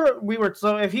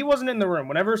so if he wasn't in the room,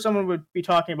 whenever someone would be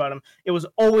talking about him, it was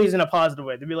always in a positive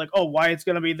way. They'd be like, oh, Wyatt's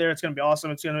going to be there. It's going to be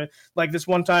awesome. It's going to, like, this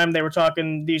one time they were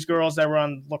talking, these girls that were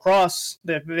on lacrosse,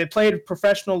 they played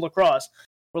professional lacrosse.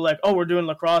 We're like, oh, we're doing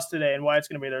lacrosse today and Wyatt's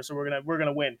going to be there. So we're going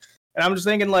to win. And I'm just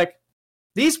thinking, like,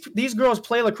 these girls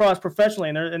play lacrosse professionally,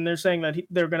 and they're saying that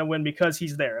they're going to win because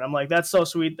he's there. And I'm like, that's so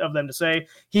sweet of them to say.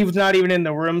 He was not even in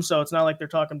the room, so it's not like they're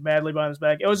talking badly behind his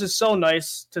back. It was just so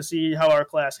nice to see how our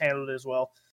class handled it as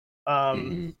well.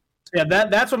 Yeah,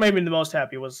 that's what made me the most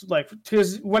happy, was like,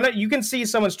 because you can see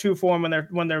someone's true form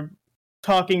when they're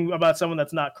talking about someone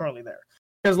that's not currently there.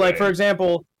 Because, like, for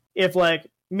example, if like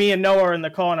me and Noah are in the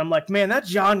call and I'm like, man, that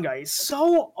John guy is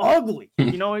so ugly.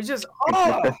 You know, he's just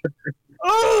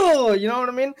oh, you know what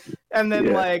I mean? And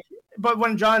then like, but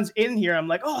when John's in here, I'm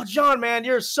like, oh, John, man,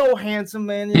 you're so handsome,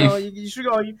 man. You know, you should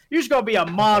go be a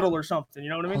model or something.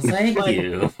 You know what I mean? Thank like,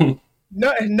 you.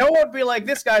 No one would be like,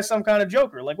 this guy's some kind of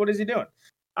joker. Like, what is he doing?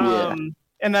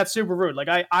 And that's super rude. Like,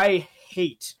 I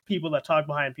hate people that talk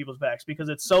behind people's backs because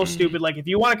it's so stupid. Like, if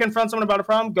you want to confront someone about a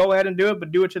problem, go ahead and do it,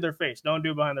 but do it to their face. Don't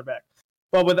do it behind their back.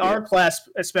 But with our class,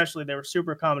 especially, they were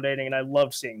super accommodating, and I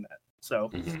loved seeing that.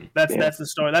 So that's the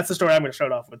story. That's the story I'm going to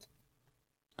start off with.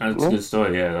 That's a good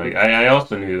story. Yeah, like I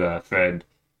also knew Fred,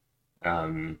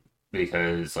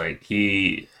 because like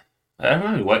I don't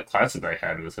remember what classes I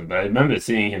had with him, but I remember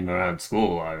seeing him around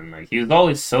school a lot, and like he was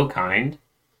always so kind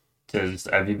to just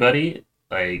everybody.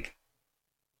 Like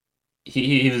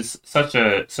he was such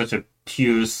a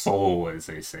pure soul, as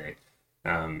they say,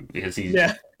 because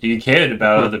he cared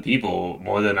about other people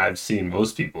more than I've seen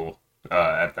most people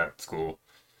at that school.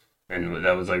 And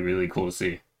that was like really cool to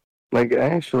see. Like, I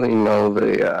actually know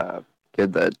the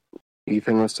kid that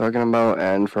Ethan was talking about,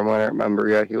 and from what I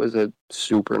remember, he was a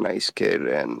super nice kid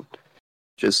and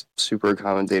just super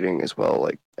accommodating as well.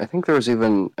 Like, I think there was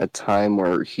even a time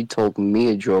where he told me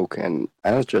a joke, and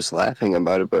I was just laughing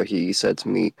about it, but he said to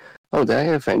me, oh, did I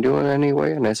offend you in any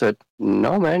way? And I said,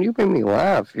 no, man, you made me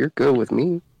laugh. You're good with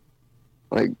me.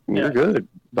 Like, you're good.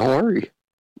 Don't worry.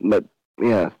 But,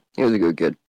 yeah, he was a good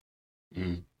kid.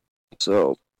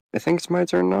 So, I think it's my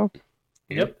turn now?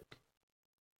 Yep.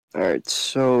 Alright,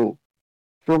 so,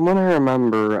 from what I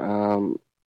remember,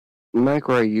 back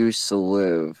where I used to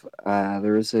live,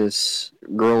 there was this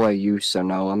girl I used to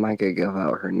know. I'm not gonna give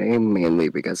out her name, mainly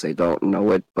because I don't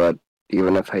know it, but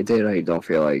even if I did, I don't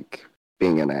feel like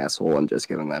being an asshole and just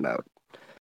giving that out.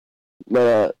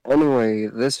 But anyway,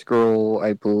 this girl,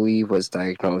 I believe, was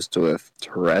diagnosed with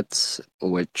Tourette's,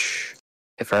 which,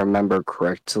 if I remember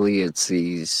correctly, it's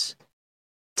these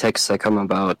tics that come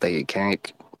about that you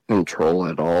can't control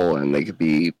at all, and they could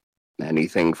be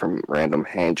anything from random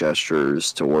hand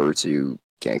gestures to words you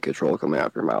can't control coming out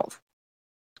of your mouth.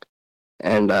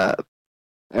 And I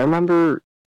remember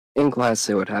in class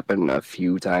it would happen a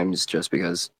few times just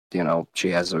because, she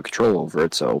has no control over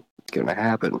it, so it's gonna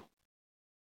happen.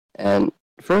 And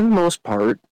for the most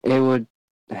part, it would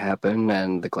happen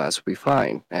and the class would be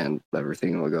fine and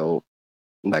everything would go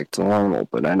back to normal.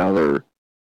 But I know there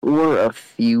were a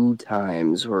few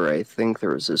times where I think there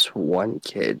was this one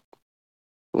kid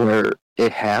where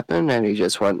it happened and he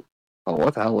just went, "Oh,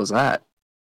 what the hell was that?"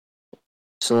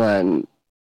 So then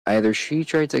either she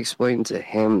tried to explain to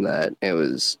him that it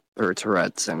was her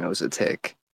Tourette's and it was a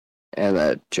tick, and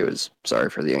that she was sorry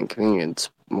for the inconvenience,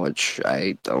 which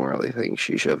I don't really think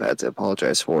she should have had to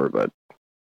apologize for, but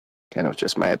kind of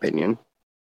just my opinion.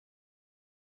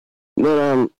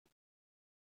 But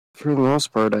for the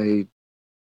most part, I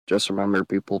just remember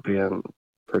people being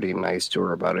pretty nice to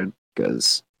her about it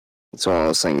because it's one of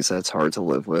those things that's hard to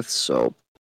live with. So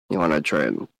you want to try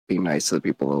and be nice to the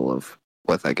people that live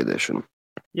with that condition.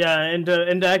 Yeah, and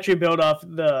to actually build off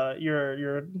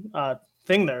your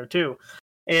thing there too,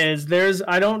 is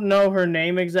I don't know her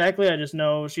name exactly. I just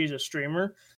know she's a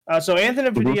streamer. So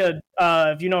Anthony Padilla,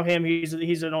 if you know him,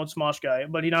 he's an old Smosh guy,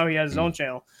 but he has his own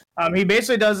channel. He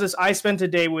basically does this. I spent a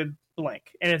day with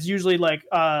blank, and it's usually like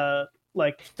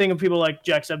think of people like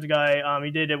Jacksepticeye.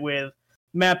 He did it with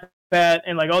Matt Pat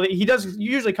and like he does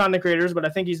usually content creators, but I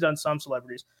think he's done some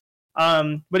celebrities.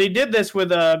 But he did this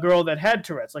with a girl that had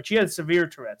Tourette's. Like she had severe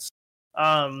Tourette's.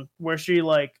 Where she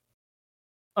was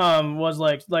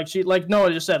she like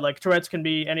Noah just said, like Tourette's can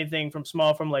be anything from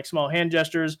small hand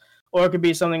gestures, or it could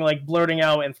be something like blurting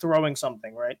out and throwing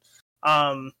something, right?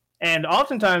 And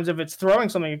oftentimes if it's throwing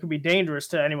something, it could be dangerous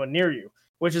to anyone near you,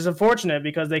 which is unfortunate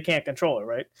because they can't control it,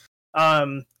 right?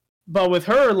 But with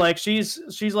her, like she's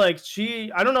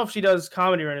I don't know if she does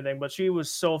comedy or anything, but she was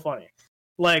so funny.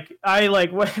 Like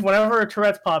whenever her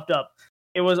Tourette's popped up,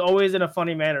 it was always in a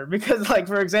funny manner because, like,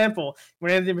 for example,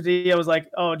 when Anthony Padilla was like,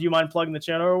 "Oh, do you mind plugging the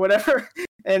channel or whatever?"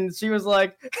 and she was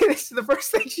like, the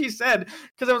first thing she said,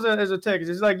 because it was a tick,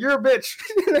 she's like, "You're a bitch."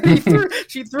 and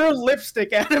she threw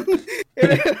lipstick at him,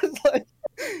 and it was like,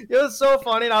 it was so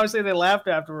funny. And obviously they laughed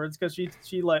afterwards because she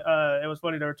it was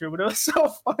funny to her too, but it was so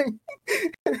funny.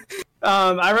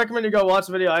 I recommend you go watch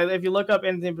the video. If you look up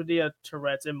Anthony Padilla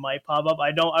Tourette's, it might pop up.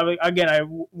 I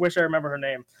wish I remember her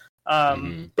name.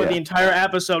 But the entire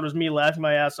episode was me laughing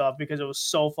my ass off because it was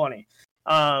so funny.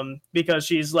 Because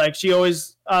she's like, she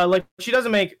always she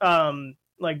doesn't make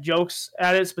like jokes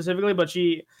at it specifically, but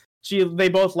they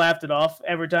both laughed it off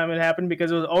every time it happened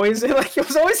because it was always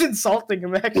insulting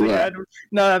him actually. Yeah.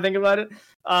 Now that I think about it.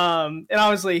 And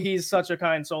obviously he's such a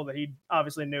kind soul that he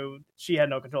obviously knew she had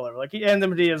no control over. Like and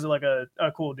Medea is like a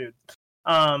cool dude.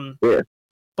 Yeah.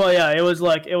 But yeah, it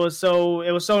was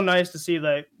so nice to see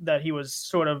that he was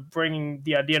sort of bringing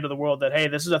the idea to the world that, hey,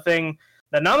 this is a thing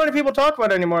that not many people talk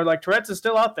about anymore. Like Tourette's is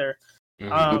still out there,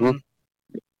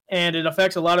 and it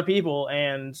affects a lot of people.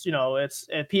 And it's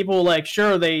people like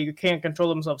sure they can't control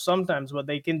themselves sometimes, but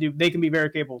they can be very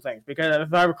capable of things. Because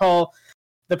if I recall,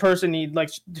 the person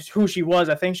who she was,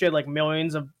 I think she had like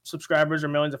millions of subscribers or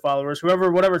millions of followers.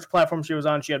 Whatever platform she was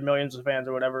on, she had millions of fans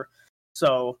or whatever.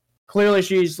 So clearly,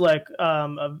 she's like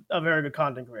a very good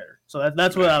content creator. So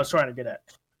that's what I was trying to get at.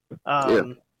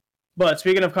 But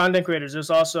speaking of content creators, there's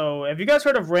also, have you guys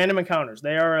heard of Random Encounters?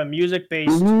 They are a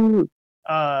music-based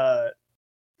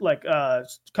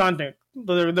content.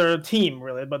 They're a team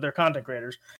really, but they're content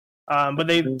creators. But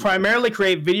they primarily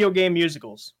create video game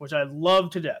musicals, which I love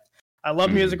to death. I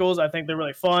love musicals. I think they're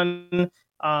really fun,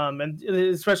 and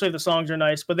especially if the songs are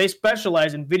nice. But they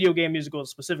specialize in video game musicals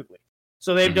specifically.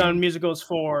 So they've done musicals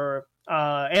for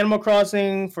Animal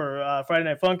Crossing, for Friday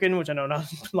Night Funkin', which I know not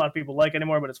a lot of people like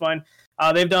anymore, but it's fine.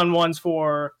 They've done ones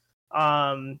for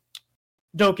Doki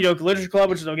Doki Literature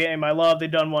Club, which is a game I love. They've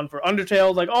done one for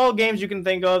Undertale. Like all games you can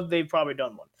think of, they've probably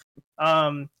done one.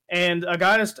 And a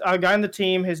guy in the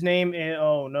team, his name is,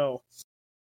 oh no,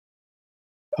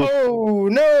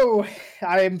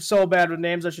 I'm so bad with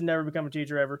names. I should never become a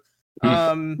teacher ever.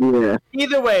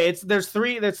 Either way, there's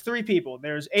three people.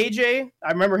 There's AJ.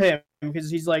 I remember him because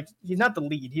he's not the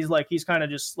lead. He's kind of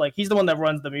just like, he's the one that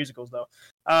runs the musicals though.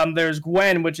 There's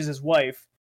Gwen, which is his wife.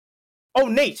 Oh,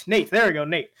 Nate, there we go,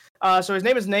 Nate. So his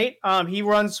name is Nate. He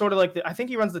runs sort of like I think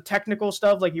he runs the technical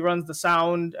stuff, like he runs the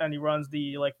sound and he runs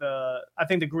the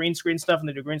green screen stuff, and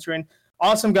they do green screen.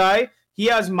 Awesome guy. He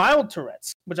has mild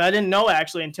Tourette's, which I didn't know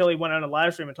actually until he went on a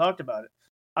live stream and talked about it.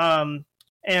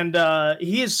 And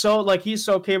he's so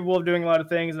capable of doing a lot of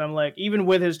things. And I'm like, even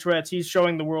with his Tourette's, he's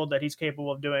showing the world that he's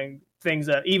capable of doing things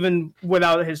that even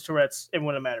without his Tourette's, it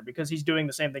wouldn't matter because he's doing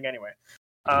the same thing anyway.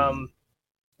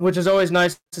 Which is always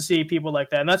nice to see people like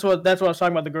that. And that's what I was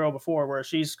talking about the girl before, where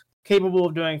she's capable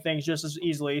of doing things just as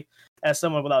easily as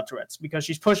someone without Tourette's because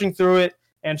she's pushing through it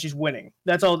and she's winning.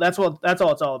 That's all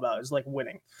it's all about is like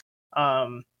winning.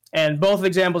 And both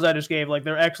examples I just gave, like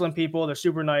they're excellent people, they're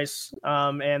super nice,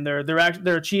 and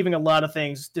they're achieving a lot of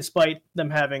things despite them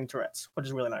having Tourette's, which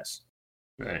is really nice.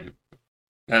 Right.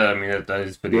 I mean that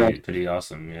is pretty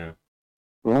awesome. Yeah.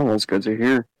 Well, that's good to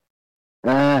hear.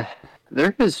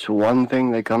 There is one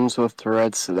thing that comes with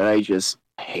Tourette's that I just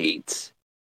hate.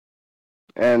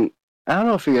 And I don't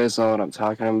know if you guys know what I'm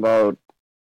talking about,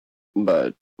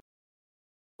 but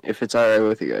if it's alright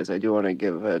with you guys, I do want to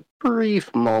give a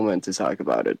brief moment to talk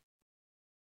about it.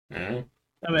 Yeah.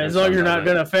 I mean, as long as you're not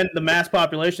going to offend the mass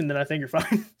population, then I think you're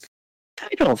fine.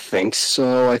 I don't think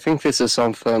so. I think this is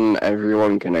something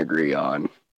everyone can agree on.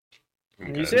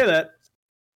 Okay. You say that.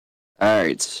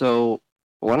 Alright, so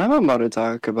what I'm about to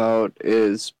talk about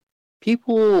is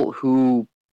people who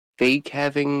fake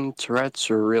having Tourette's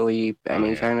or really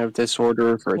any kind of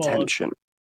disorder for attention.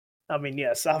 I mean,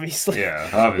 yes, obviously. Yeah,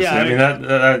 obviously. Yeah, I mean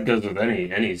that goes with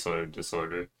any sort of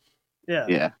disorder.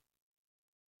 Yeah.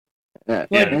 Like,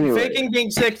 anyway. Faking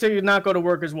being sick to not go to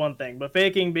work is one thing, but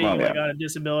faking being on a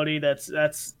disability,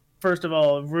 that's first of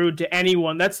all rude to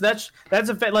anyone. That's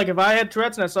like if I had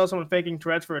Tourette's and I saw someone faking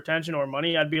Tourette's for attention or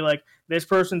money, I'd be like, this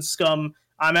person's scum.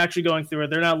 I'm actually going through it.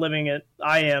 They're not living it.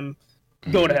 I am.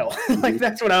 Go to hell. Like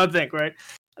that's what I would think, right?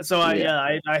 So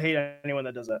I hate anyone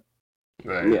that does that.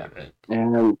 Right. Yeah. Right.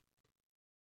 And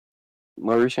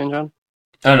what were you saying, John?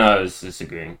 Oh no, I was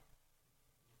disagreeing.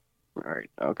 All right.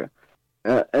 Okay.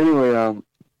 Anyway,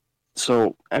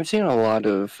 so I've seen a lot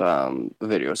of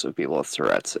videos of people with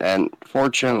Tourette's, and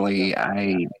fortunately,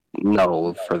 I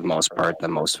know for the most part that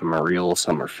most of them are real,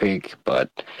 some are fake, but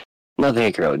nothing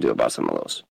I can really do about some of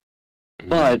those.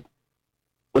 But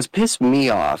what's pissed me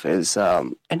off is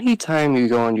anytime you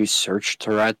go and you search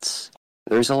Tourette's,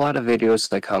 there's a lot of videos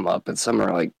that come up, and some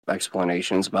are like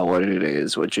explanations about what it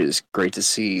is, which is great to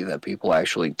see that people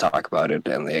actually talk about it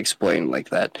and they explain like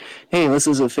that. Hey, this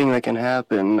is a thing that can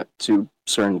happen to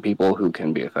certain people who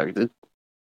can be affected.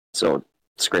 So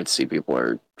it's great to see people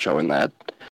are showing that.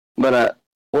 But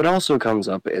what also comes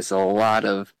up is a lot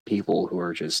of people who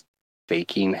are just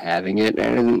faking having it,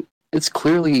 and it's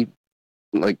clearly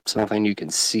like something you can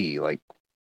see. Like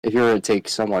if you were to take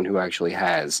someone who actually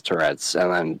has Tourette's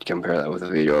and then compare that with a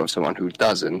video of someone who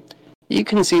doesn't, you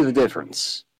can see the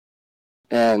difference.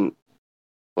 And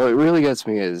what really gets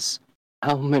me is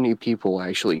how many people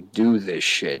actually do this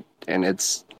shit, and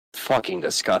it's fucking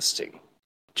disgusting.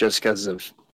 Just because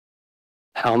of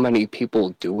how many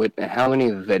people do it and how many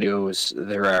videos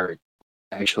there are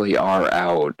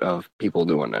out of people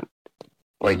doing it.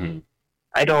 Like,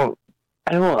 I don't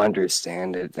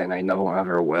understand it, and I no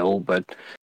ever will, but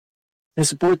I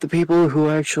support the people who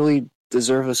actually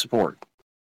deserve the support.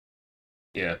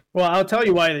 Yeah. Well, I'll tell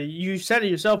you why. You said it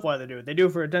yourself why they do it. They do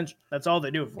it for attention. That's all they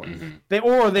do it for.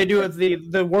 Mm-hmm. They do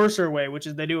it the worser way, which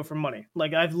is they do it for money.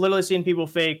 Like I've literally seen people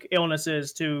fake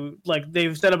illnesses to like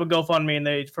they've set up a GoFundMe and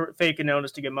they fake an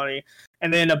illness to get money,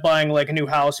 and they end up buying like a new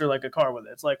house or like a car with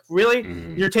it. It's like really,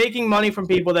 you're taking money from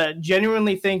people that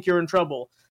genuinely think you're in trouble,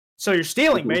 so you're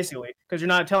stealing basically because you're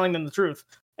not telling them the truth.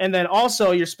 And then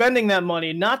also you're spending that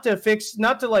money not to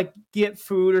like get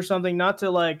food or something, not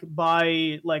to like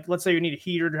buy, like, let's say you need a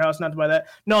heater in your house, not to buy that.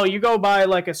 No, you go buy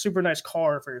like a super nice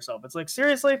car for yourself. It's like,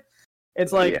 seriously?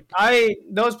 It's like,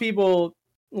 those people,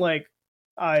 like,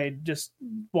 I just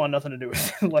want nothing to do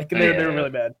with it. Like, they're really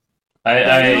bad.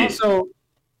 And also,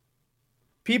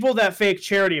 people that fake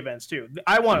charity events too.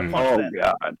 I want to punch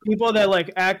that. God. People that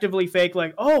like actively fake,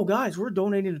 like, oh guys, we're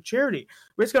donating to charity.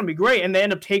 It's gonna be great, and they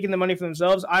end up taking the money for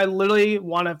themselves. I literally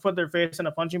want to put their face in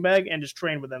a punching bag and just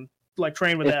train with them, like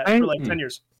train with for like 10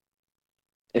 years.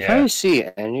 If I see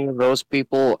any of those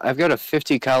people, I've got a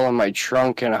 50 cal in my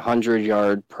trunk and a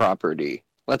 100-yard property.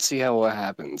 Let's see how it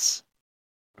happens.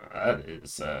 That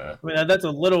is. I mean, that's a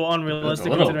little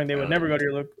unrealistic considering they would never go to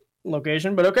your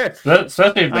location, but okay.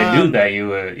 Especially if they knew that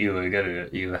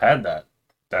you had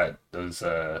those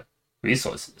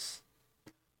resources.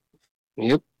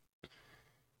 Yep. As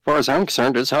far as I'm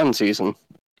concerned, it's hunting season.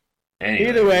 Anyways.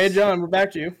 Either way, John, we're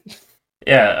back to you.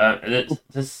 Yeah,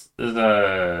 this is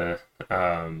a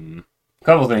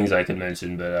couple things I could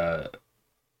mention, but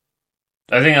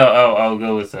I think I'll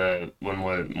go with one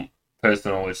more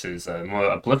personal, which is a more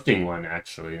uplifting one,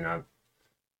 actually. Not,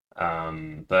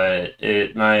 but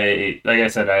like I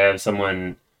said, I have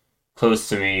someone close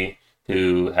to me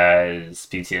who has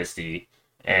PTSD,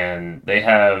 and they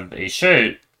have a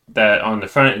shirt that on the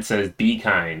front it says "Be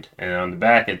kind," and on the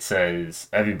back it says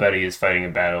 "Everybody is fighting a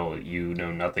battle you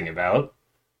know nothing about."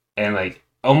 And like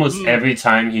almost every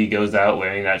time he goes out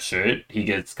wearing that shirt, he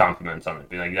gets compliments on it.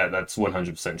 Be like, that's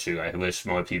 100% true. I wish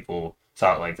more people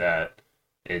saw it like that.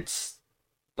 It's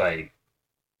like,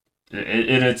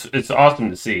 it's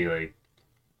awesome to see. Like,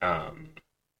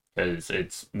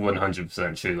 it's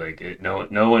 100% true. Like,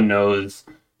 no one knows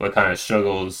what kind of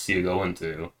struggles you go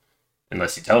into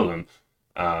unless you tell them.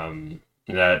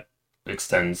 That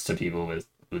extends to people with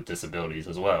disabilities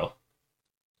as well.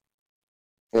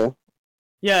 Yeah.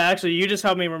 Yeah, actually, you just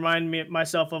helped me remind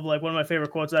myself of like one of my favorite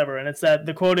quotes ever, and it's that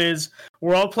the quote is,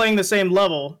 "We're all playing the same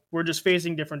level. We're just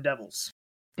facing different devils."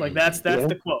 Like that's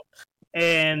the quote,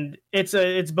 and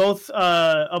it's both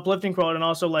uplifting quote and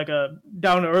also like a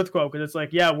down to earth quote, because it's like,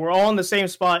 yeah, we're all in the same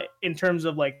spot in terms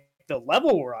of like the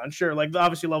level we're on. Sure, like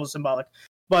obviously level is symbolic,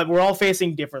 but we're all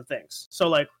facing different things. So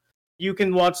like you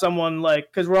can watch someone like,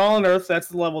 because we're all on Earth, that's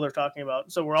the level they're talking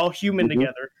about. So we're all human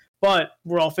together, but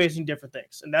we're all facing different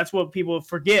things, and that's what people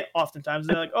forget oftentimes.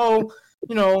 They're like, oh,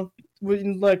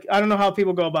 like I don't know how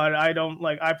people go about it.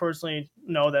 I personally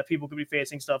know that people could be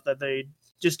facing stuff that they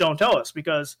just don't tell us,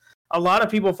 because a lot of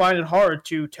people find it hard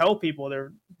to tell people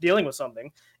they're dealing with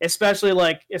something, especially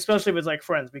if it's like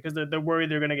friends, because they're worried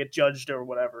they're going to get judged or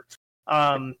whatever.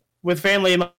 With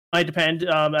family, it might depend.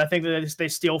 I think that they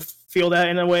still feel that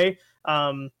in a way.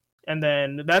 And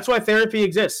then that's why therapy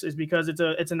exists, is because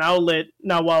it's an outlet.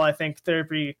 Now, while I think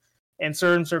therapy in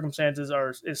certain circumstances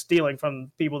is stealing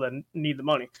from people that need the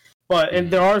money, but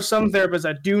and there are some therapists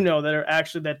I do know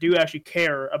that do actually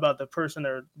care about the person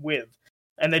they're with,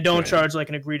 and they don't charge like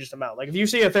an egregious amount. Like if you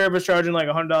see a therapist charging like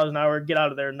 $100 an hour, get out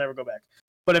of there and never go back.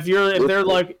 But if they're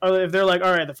like, all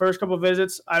right, the first couple of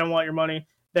visits, I don't want your money.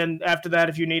 Then after that,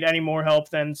 if you need any more help,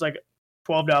 then it's like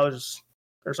 $12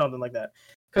 or something like that.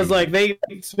 Because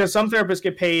some therapists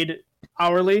get paid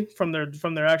hourly from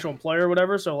their actual employer or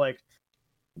whatever. So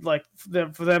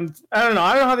for them, I don't know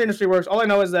how the industry works. All I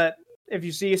know is that if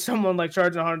you see someone like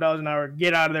charging $100 an hour,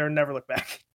 get out of there and never look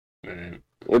back.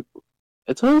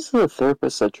 It's always the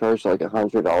therapists that charge like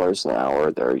 $100 an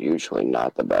hour. They're usually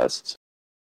not the best.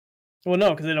 Well, no,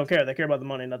 because they don't care. They care about the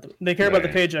money, they care about the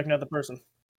paycheck, not the person.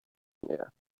 Yeah,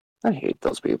 I hate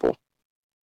those people.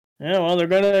 Yeah, well, they're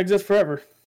gonna exist forever.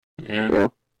 Yeah.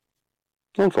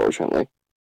 Unfortunately.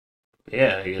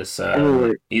 Yeah, I guess.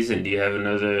 Ethan, do you have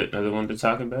another one to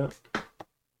talk about?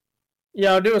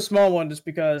 Yeah, I'll do a small one just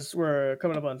because we're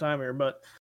coming up on time here. But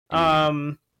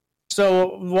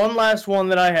so one last one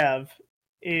that I have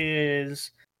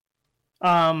is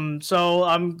so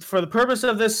for the purpose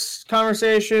of this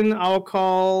conversation, I'll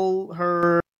call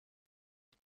her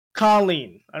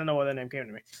Colleen. I don't know why that name came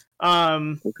to me.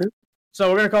 Okay. So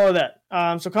we're gonna call her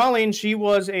that. So Colleen, she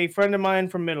was a friend of mine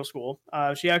from middle school.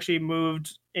 She actually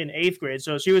moved in 8th grade.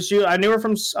 So I knew her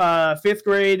from 5th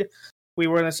grade. We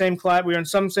were in the same class. We were in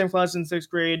same class in 6th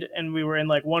grade, and we were in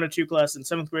like 1 or 2 classes in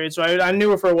 7th grade. So I knew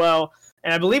her for a while,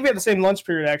 and I believe we had the same lunch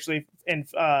period actually in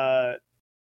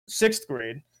 6th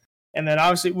grade. And then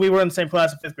obviously we were in the same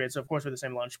class in 5th grade, so of course we had the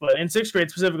same lunch. But in 6th grade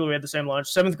specifically, we had the same lunch.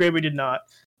 7th grade we did not,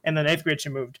 and then 8th grade she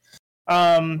moved.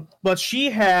 But she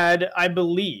had, I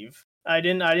believe. I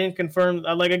didn't confirm.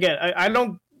 Like again, I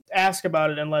don't ask about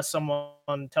it unless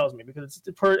someone tells me, because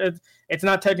it's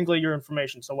not technically your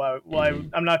information. So why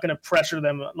I'm not going to pressure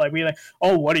them, like be like,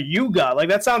 oh, what do you got? Like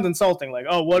that sounds insulting. Like,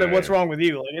 oh, what's wrong with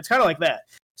you? Like it's kind of like that.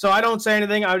 So I don't say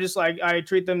anything. I just I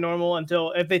treat them normal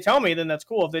until if they tell me, then that's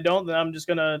cool. If they don't, then I'm just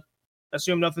gonna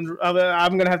assume nothing's.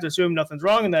 I'm gonna have to assume nothing's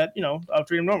wrong, and that I'll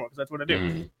treat them normal because that's what I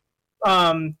do.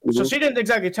 So she didn't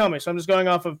exactly tell me, so I'm just going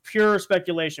off of pure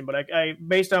speculation, but I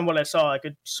based on what I saw,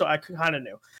 I kind of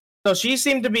knew. So she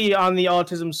seemed to be on the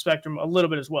autism spectrum a little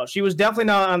bit as well. She was definitely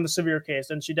not on the severe case,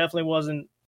 and she definitely wasn't.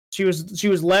 She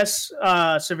was less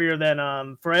severe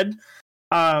than Fred,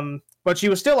 but she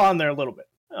was still on there a little bit.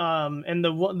 And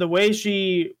the way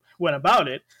she went about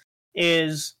it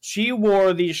is she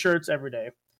wore these shirts every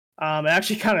day. It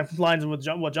actually kind of lines with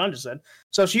what John just said.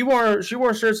 So she wore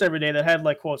shirts every day that had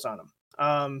like quotes on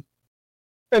them,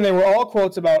 and they were all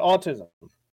quotes about autism.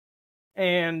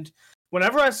 And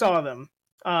whenever I saw them,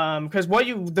 because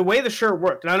the way the shirt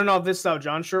worked, and I don't know if this is how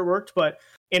John's shirt worked, but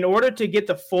in order to get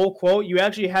the full quote, you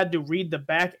actually had to read the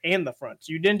back and the front.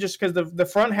 So you didn't just, because the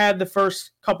front had the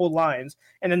first couple lines,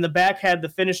 and then the back had the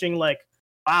finishing like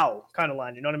wow kind of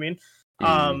line. You know what I mean?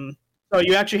 So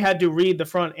you actually had to read the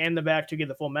front and the back to get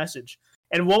the full message.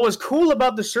 And what was cool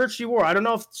about the shirts she wore, I don't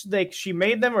know if she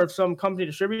made them or if some company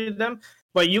distributed them,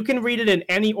 but you can read it in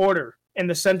any order and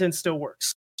the sentence still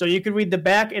works. So you could read the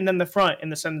back and then the front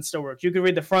and the sentence still works. You could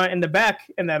read the front and the back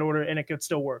in that order and it could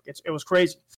still work. It was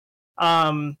crazy.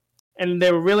 And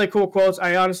they were really cool quotes.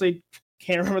 I honestly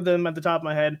can't remember them at the top of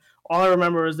my head. All I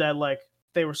remember is that like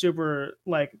they were super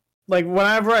like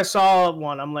whenever I saw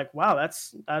one, I'm like, wow,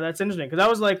 that's interesting, because I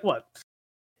was like, what,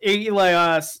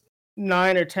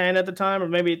 9 or 10 at the time, or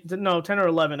maybe no 10 or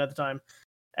 11 at the time,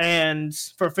 and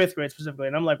for fifth grade specifically,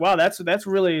 and I'm like, wow, that's a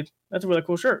really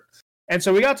cool shirt. And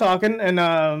so we got talking, and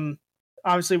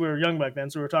obviously we were young back then,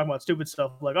 so we were talking about stupid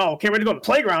stuff like, oh, can't wait to go to the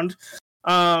playground.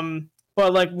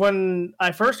 But like when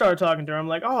I first started talking to her, I'm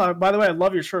like, oh, by the way, I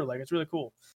love your shirt, like it's really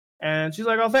cool. And she's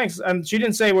like, oh, thanks. And she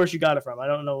didn't say where she got it from. I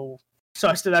don't know. So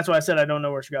that's why I said I don't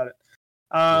know where she got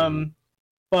it.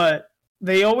 But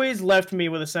they always left me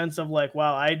with a sense of like,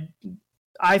 wow,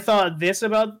 I thought this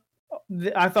about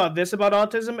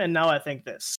autism, and now I think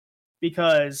this,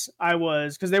 because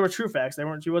they were true facts.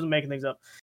 She wasn't making things up.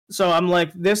 So I'm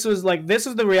like, this is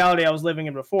the reality I was living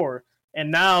in before,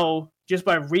 and now just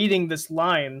by reading this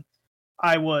line,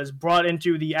 I was brought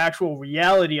into the actual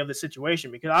reality of the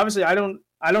situation, because obviously I don't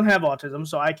have autism,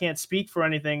 so I can't speak for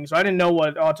anything. So I didn't know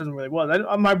what autism really was.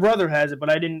 My brother has it,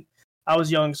 but I didn't. I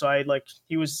was young, so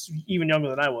he was even younger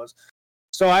than I was.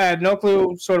 So I had no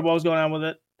clue sort of what was going on with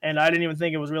it, and I didn't even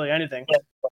think it was really anything.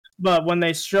 But when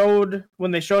they showed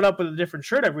up with a different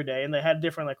shirt every day, and they had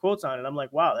different like quotes on it, I'm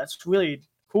like, wow, that's really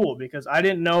cool, because I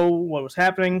didn't know what was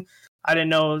happening. I didn't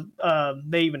know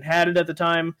they even had it at the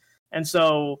time. And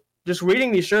so just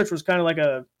reading these shirts was kind of like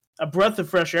a breath of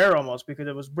fresh air almost, because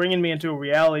it was bringing me into a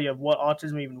reality of what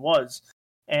autism even was.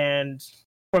 And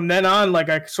from then on, like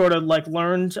I sort of like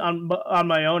learned on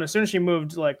my own. As soon as she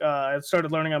moved, like I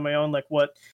started learning on my own like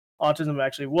what autism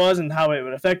actually was and how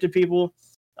it affected people.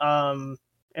 And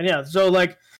yeah, so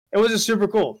like it was just super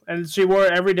cool, and she wore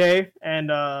it every day. And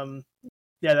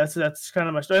yeah, that's kind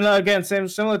of my story. And again,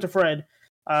 similar to Fred,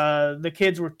 the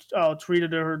kids were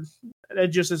treated her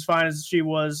just as fine as she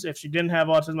was if she didn't have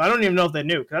autism. I don't even know if they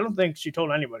knew, because I don't think she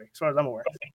told anybody, as far as I'm aware.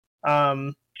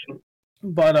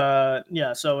 But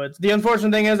yeah, so it's the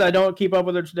unfortunate thing is I don't keep up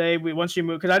with her today. Once she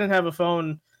moved, because I didn't have a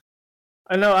phone.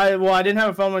 I didn't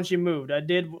have a phone when she moved. I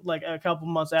did like a couple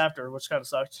months after, which kind of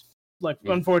sucked. Like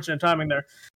unfortunate timing there.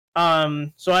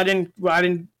 So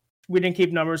we didn't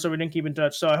keep numbers, so we didn't keep in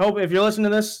touch. So I hope if you're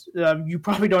listening to this, you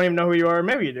probably don't even know who you are.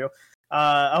 Maybe you do.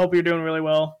 I hope you're doing really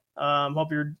well.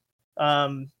 Hope you're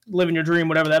living your dream,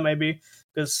 whatever that may be.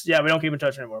 Because yeah, we don't keep in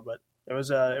touch anymore. But it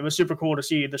was super cool to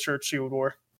see the shirt she would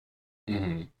wear.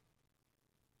 Mm-hmm.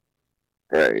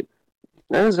 Right.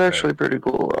 That was actually pretty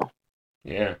cool, though.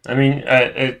 Yeah, I mean,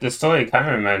 the story kind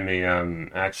of reminded me,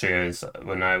 actually, is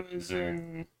when I was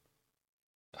in,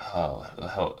 I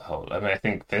mean, I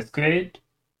think fifth grade,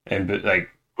 and like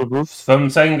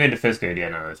from second grade to fifth grade. Yeah,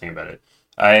 now that I think about it,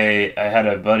 I had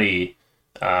a buddy,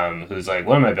 who's like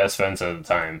one of my best friends at the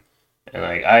time, and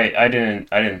like I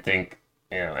didn't think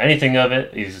anything of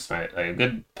it. He was just like a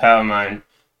good pal of mine.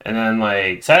 And then,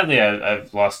 like, sadly,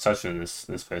 I've lost touch with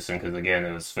this person, because again,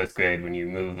 it was fifth grade. When you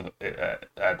move at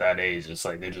that age, it's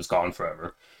like they're just gone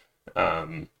forever.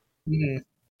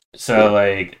 So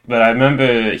like, but I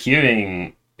remember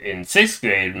hearing in sixth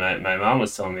grade, my mom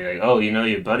was telling me like, oh,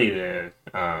 your buddy there,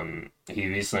 he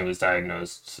recently was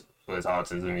diagnosed with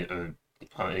autism.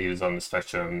 He was on the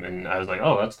spectrum, and I was like,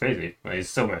 oh, that's crazy. Like, he's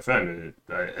still my friend.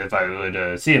 If I were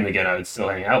to see him again, I would still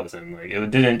hang out with him. Like, it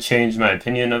didn't change my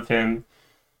opinion of him.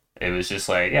 It was just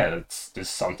like, yeah, that's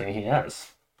just something he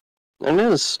has. And it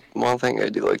is one thing I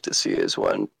do like to see is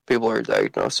when people are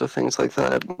diagnosed with things like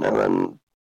that, and then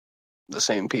the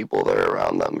same people that are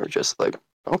around them are just like,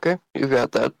 okay, you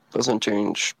got that. Doesn't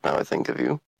change how I think of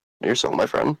you. You're still my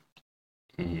friend.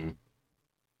 Mm-hmm.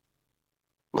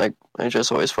 Like, I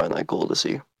just always find that cool to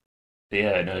see.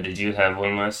 Yeah, no, did you have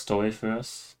one last story for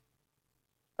us?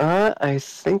 I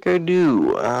think I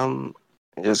do. I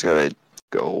just gotta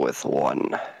go with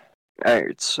one.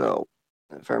 Alright, so,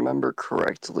 if I remember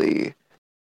correctly,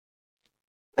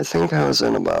 I think I was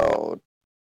in about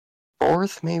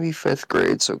 4th, maybe 5th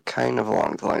grade, so kind of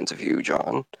along the lines of you,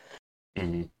 John.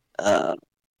 Mm-hmm.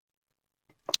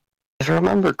 If I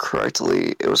remember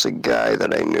correctly, it was a guy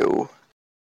that I knew,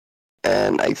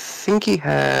 and I think he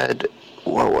had,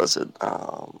 what was it?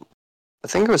 I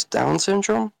think it was Down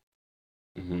syndrome.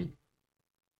 Mm-hmm.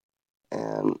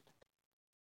 And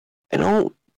I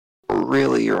don't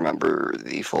really remember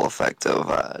the full effect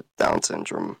of Down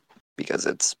syndrome, because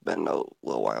it's been a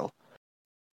little while.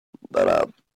 But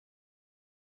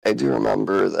I do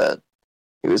remember that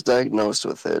he was diagnosed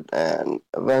with it, and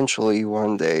eventually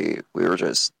one day we were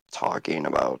just talking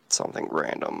about something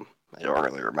random. I don't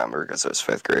really remember because it was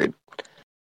 5th grade.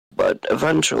 But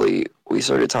eventually we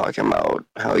started talking about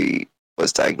how he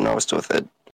was diagnosed with it,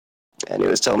 and he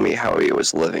was telling me how he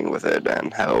was living with it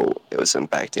and how it was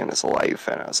impacting his life,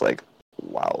 and I was like,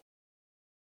 wow.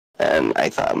 And I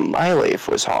thought my life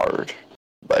was hard,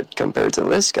 But compared to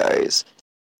this guy's,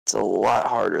 it's a lot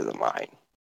harder than mine.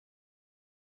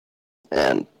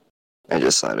 And I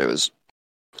just thought it was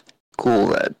cool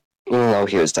that even though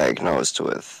he was diagnosed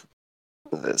with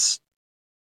this,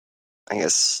 I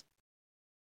guess,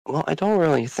 well, I don't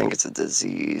really think it's a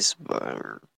disease, but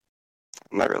I'm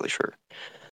not really sure.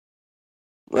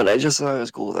 But I just thought it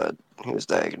was cool that he was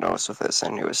diagnosed with this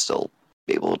and he was still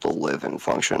able to live and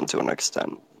function to an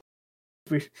extent.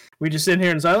 We just sitting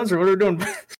here in silence, or what are we doing?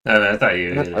 I thought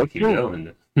you were gonna keep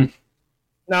going.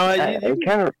 No, I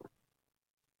kind of.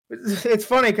 it's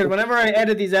funny because whenever I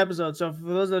edit these episodes, so for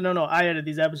those that don't know, I edit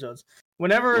these episodes.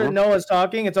 Whenever Mhm. Noah's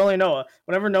talking, it's only Noah.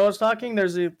 Whenever Noah's talking,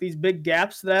 there's these big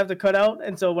gaps that I have to cut out,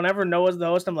 and so whenever Noah's the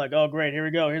host, I'm like, oh great, here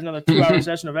we go. Here's another 2-hour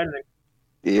session of editing.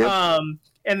 Yep.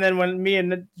 And then when me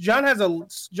and John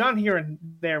here and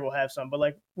there will have some, but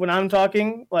like when I'm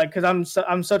talking, like because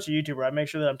I'm such a YouTuber, I make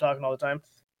sure that I'm talking all the time.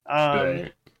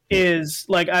 Right. Is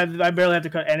like I barely have to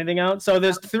cut anything out. So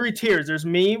there's 3 tiers. There's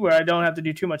me where I don't have to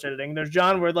do too much editing. There's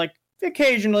John where like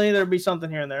occasionally there'll be something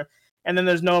here and there, and then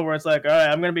there's Noah where it's like, all right,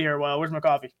 I'm gonna be here a while. Where's my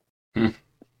coffee?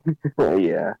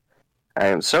 Yeah. I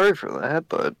am sorry for that,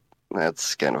 but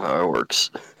that's kind of how it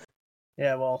works.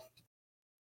 Yeah, well,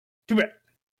 too bad.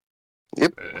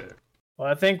 Yep. Well,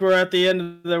 I think we're at the end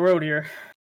of the road here.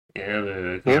 Yeah,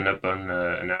 we're coming up on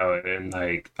an hour, and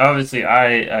like obviously,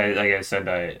 I like I said,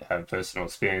 I have personal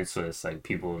experience with like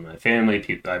people in my family,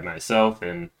 people like myself,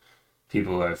 and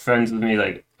people who are friends with me.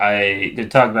 Like I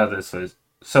could talk about this for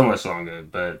so much longer,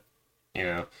 but you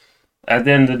know, at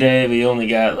the end of the day, we only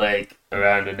got like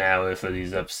around an hour for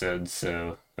these episodes,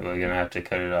 so we're gonna have to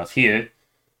cut it off here.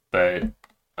 But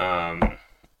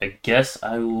I guess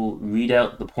I will read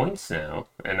out the points now,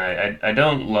 and I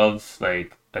don't love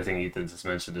like. I think Ethan just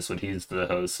mentioned this when he's the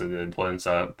host of the points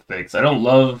up picks. I don't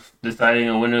love deciding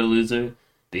a winner or loser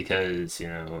because, you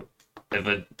know, if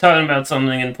we're talking about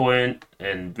something important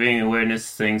and bringing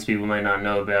awareness to things people might not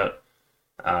know about,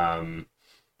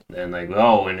 then like we're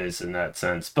all winners in that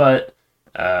sense. But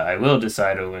I will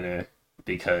decide a winner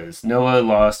because Noah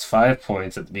lost 5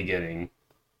 points at the beginning.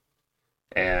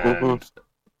 And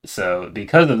so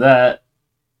because of that,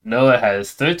 Noah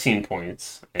has 13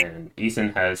 points, and Ethan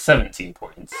has 17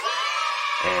 points.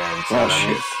 And so that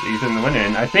makes Ethan the winner.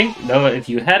 And I think, Noah, if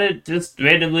you hadn't just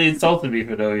randomly insulted me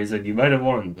for no reason, you might have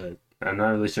won, but I'm not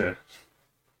really sure.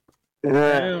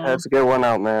 Yeah, that's a good one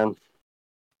out, man.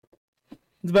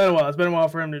 It's been a while. It's been a while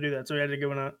for him to do that, so he had to give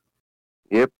one out.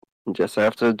 Yep. Just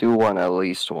have to do one at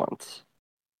least once.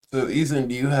 So, Ethan,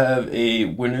 do you have a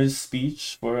winner's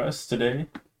speech for us today?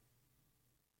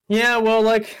 Yeah, well,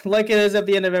 like it is at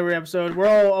the end of every episode, we're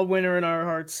all a winner in our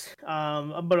hearts.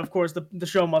 But of course, the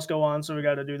show must go on, so we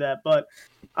got to do that. But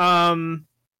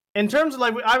in terms of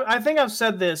like, I think I've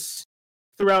said this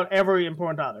throughout every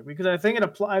important topic because I think it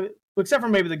applies, except for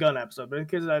maybe the gun episode,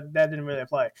 because that didn't really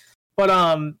apply.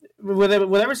 But with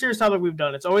every serious topic we've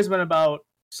done, it's always been about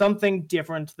something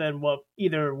different than what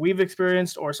either we've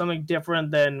experienced or something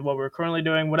different than what we're currently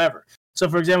doing, whatever. So,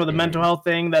 for example, the mental health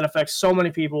thing that affects so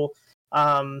many people.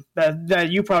 That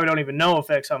you probably don't even know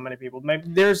affects how many people. Maybe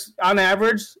there's on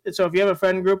average. So if you have a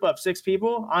friend group of 6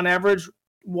 people, on average,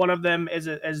 one of them is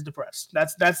depressed.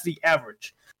 That's the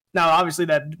average. Now, obviously,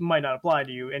 that might not apply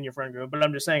to you in your friend group, but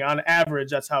I'm just saying on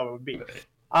average, that's how it would be.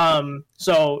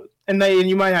 So and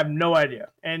you might have no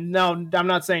idea. And now I'm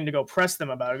not saying to go press them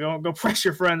about it. Go press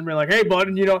your friend and be like, hey,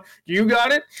 bud, you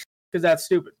got it, because that's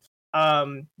stupid.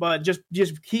 But just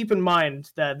keep in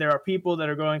mind that there are people that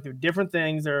are going through different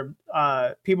things. There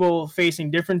are people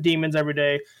facing different demons every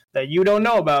day that you don't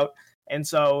know about. And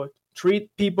so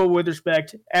treat people with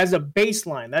respect as a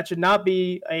baseline. That should not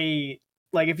be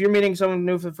like if you're meeting someone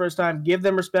new for the first time, give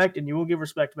them respect and you will give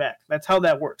respect back. That's how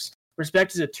that works.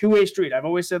 Respect is a two-way street. I've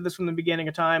always said this from the beginning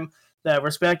of time, that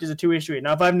respect is a two-way street.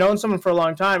 Now, if I've known someone for a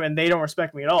long time and they don't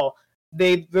respect me at all,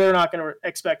 they're not going to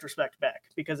expect respect back,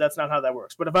 because that's not how that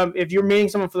works. But if you're meeting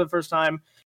someone for the first time,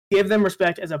 give them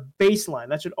respect as a baseline.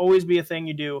 That should always be a thing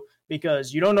you do,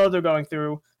 because you don't know what they're going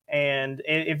through. And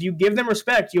if you give them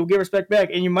respect, you'll get respect back,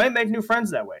 and you might make new friends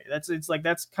that way.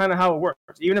 That's kind of how it works.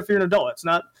 Even if you're an adult, it's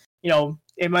not,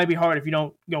 it might be hard if you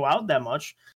don't go out that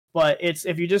much, but it's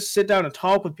if you just sit down and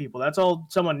talk with people. That's all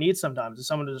someone needs sometimes, is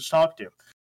someone to just talk to.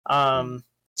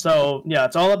 So yeah,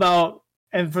 it's all about.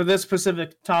 And for this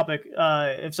specific topic,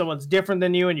 if someone's different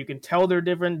than you and you can tell they're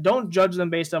different, don't judge them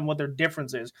based on what their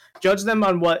difference is. Judge them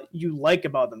on what you like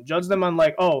about them. Judge them on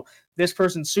like, oh, this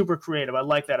person's super creative. I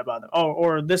like that about them. Oh,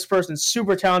 or this person's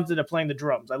super talented at playing the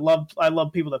drums. I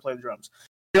love people that play the drums.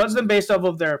 Judge them based off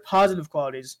of their positive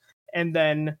qualities, and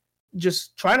then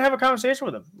just try and have a conversation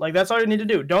with them. Like that's all you need to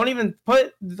do. Don't even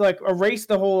erase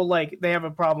the whole like they have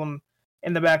a problem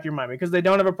in the back of your mind, because they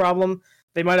don't have a problem.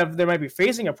 They might be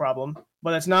facing a problem,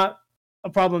 but it's not a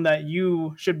problem that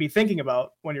you should be thinking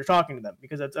about when you're talking to them,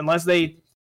 because unless they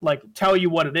like tell you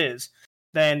what it is,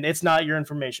 then it's not your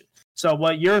information. So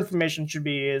what your information should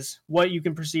be is what you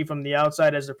can perceive from the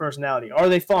outside as their personality. Are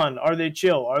they fun? Are they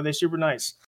chill? Are they super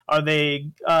nice? Are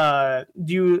they are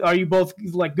you both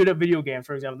like good at video games,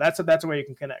 for example? That's a way you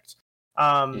can connect.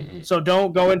 So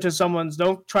don't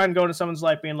try and go into someone's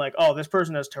life being like, oh, this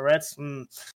person has Tourette's.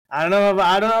 I don't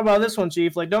know about this one,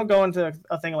 Chief. Like, don't go into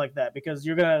a thing like that, because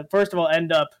you're gonna first of all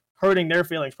end up hurting their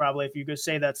feelings probably if you could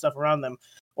say that stuff around them,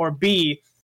 or B,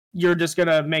 you're just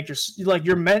gonna make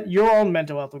your own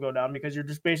mental health will go down, because you're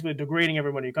just basically degrading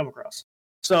everybody you come across.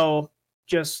 So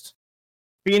just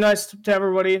be nice to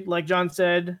everybody, like John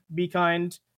said. Be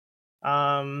kind,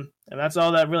 and that's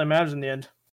all that really matters in the end.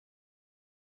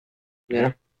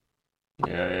 Yeah.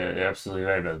 Yeah, you're absolutely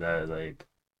right about that. Like,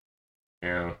 you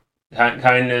know,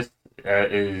 kindness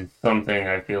is something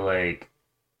I feel like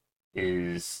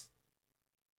kindness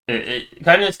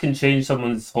can change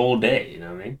someone's whole day. You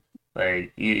know what I mean?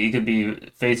 Like, you could be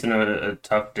facing a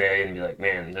tough day and be like,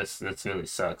 man, this really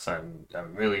sucks. I'm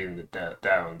really in the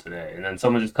down today. And then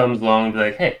someone just comes along and be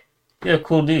like, hey, you're a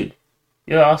cool dude.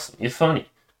 You're awesome. You're funny.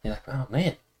 You're like, oh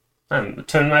man, I'm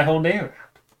turning my whole day around.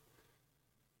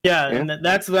 Yeah, and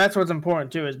that's what's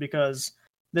important too, is because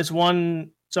this one.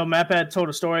 So MatPat told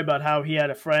a story about how he had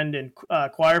a friend in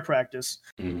choir practice,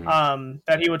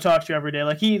 that he would talk to every day.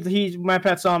 Like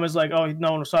MatPat saw him as like, oh,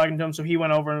 no one was talking to him, so he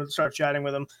went over and started chatting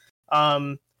with him.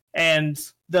 And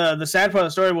the sad part of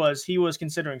the story was he was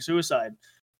considering suicide,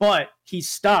 but he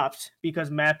stopped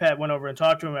because MatPat went over and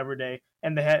talked to him every day,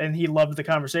 and he loved the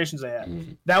conversations they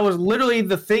had. That was literally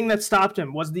the thing that stopped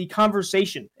him, was the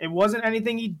conversation. It wasn't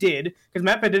anything he did, because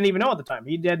MatPat didn't even know at the time.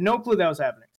 He had no clue that was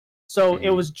happening. So it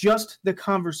was just the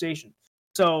conversation.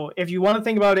 So if you want to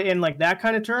think about it in like that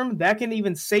kind of term, that can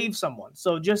even save someone.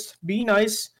 So just be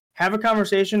nice, have a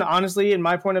conversation. Honestly, in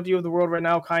my point of view of the world right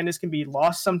now, kindness can be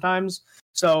lost sometimes.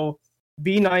 So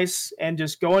be nice and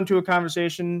just go into a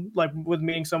conversation like with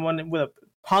meeting someone with a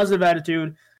positive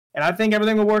attitude, and I think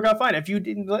everything will work out fine. If you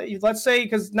let's say,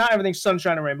 because not everything's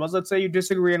sunshine and rainbows, let's say you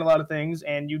disagree on a lot of things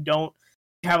and you don't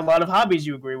have a lot of hobbies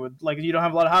you agree with, like you don't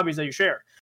have a lot of hobbies that you share.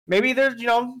 Maybe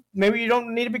maybe you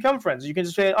don't need to become friends. You can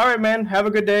just say, all right, man, have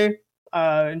a good day.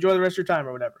 Enjoy the rest of your time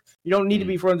or whatever. You don't need to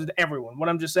be friends with everyone. What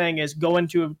I'm just saying is go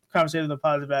into a conversation with a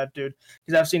positive attitude,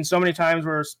 because I've seen so many times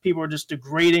where people are just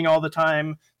degrading all the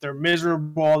time. They're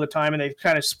miserable all the time, and they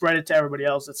kind of spread it to everybody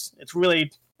else. It's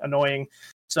really annoying.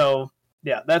 So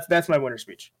yeah, that's my winter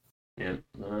speech. Yeah,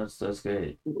 no, that's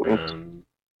great.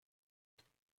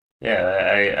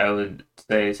 Yeah, I would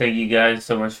say thank you guys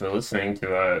so much for listening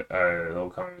to our little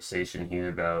conversation here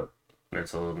about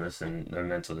mental illness and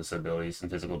mental disabilities and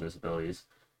physical disabilities.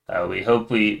 We hope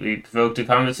we provoked a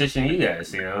conversation. You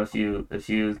guys, if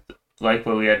you like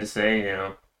what we had to say,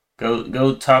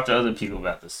 go talk to other people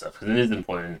about this stuff, because it is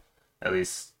important, at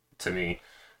least to me.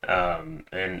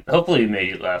 And hopefully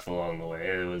made you laugh along the way.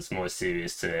 It was more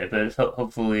serious today, but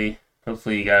hopefully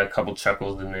you got a couple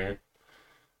chuckles in there.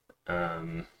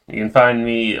 You can find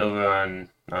me over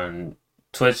on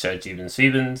Twitch at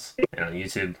Jeebens and on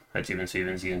YouTube at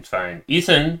Jeebens. You can find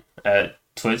Ethan at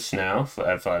Twitch now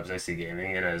at Flabsexy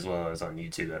Gaming, and as well as on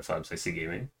YouTube at Flabsexy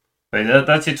Gaming. Wait,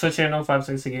 that's your Twitch channel,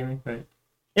 Flabsexy Gaming, right?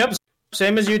 Yep,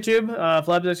 same as YouTube,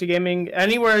 Flabsexy Gaming.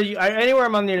 Anywhere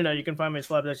I'm on the internet, you can find me as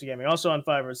Flabsexy Gaming. Also on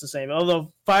Fiverr, it's the same.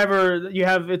 Although Fiverr's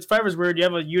weird. You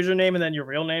have a username and then your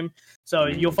real name. So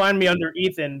you'll find me under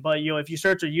Ethan, but if you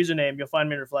search a username, you'll find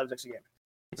me under Flabsexy Gaming.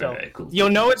 So cool. You'll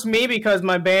know it's me because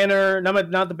my banner,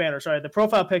 not the banner, sorry, the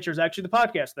profile picture is actually the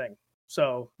podcast thing.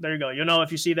 So there you go. You'll know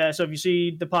if you see that. So if you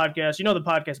see the podcast, the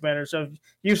podcast banner. So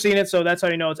you've seen it, so that's how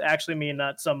you know it's actually me and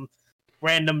not some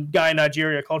random guy in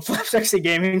Nigeria called Flabsexy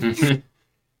Gaming.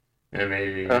 Yeah,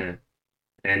 maybe. Yeah.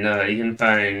 And you can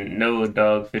find Noah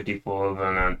Dog 54 over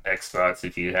on Xbox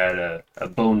if you had a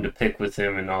bone to pick with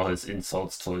him and all his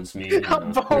insults towards me. A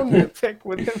bone to pick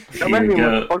with him.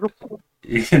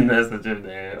 You can message him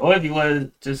there. Or if you want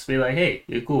to just be like, hey,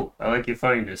 you're cool. I like your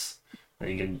funniness.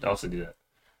 And you can also do that.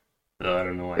 So I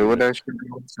don't know why. It would actually be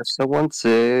what someone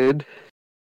said.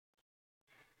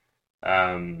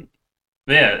 But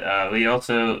yeah, we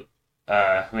also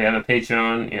we have a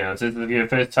Patreon. So if you're your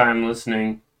first time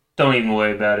listening, don't even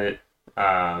worry about it.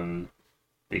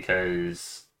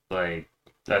 Because like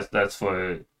that's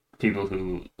for people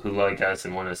who like us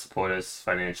and want to support us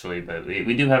financially. But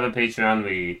we do have a Patreon.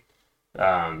 We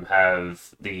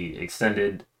have the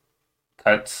extended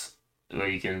cuts where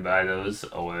you can buy those,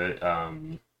 or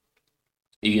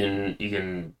you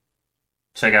can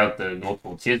check out the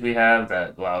multiple tiers we have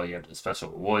that allow you the special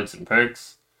rewards and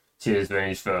perks. Tiers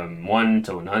range from 1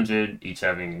 to 100, each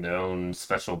having their own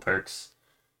special perks.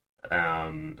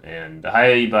 And the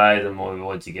higher you buy, the more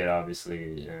rewards you get,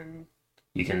 obviously. And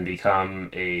you can become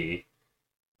when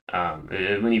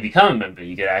you become a member,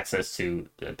 you get access to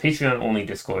a Patreon-only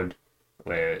Discord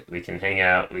where we can hang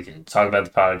out, we can talk about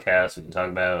the podcast, we can talk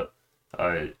about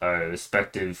our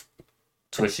respective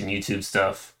Twitch and YouTube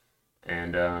stuff,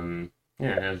 and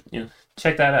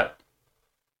check that out.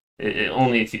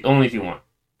 Only if you want.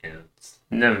 It's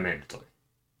never mandatory.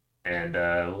 And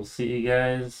we'll see you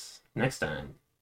guys next time.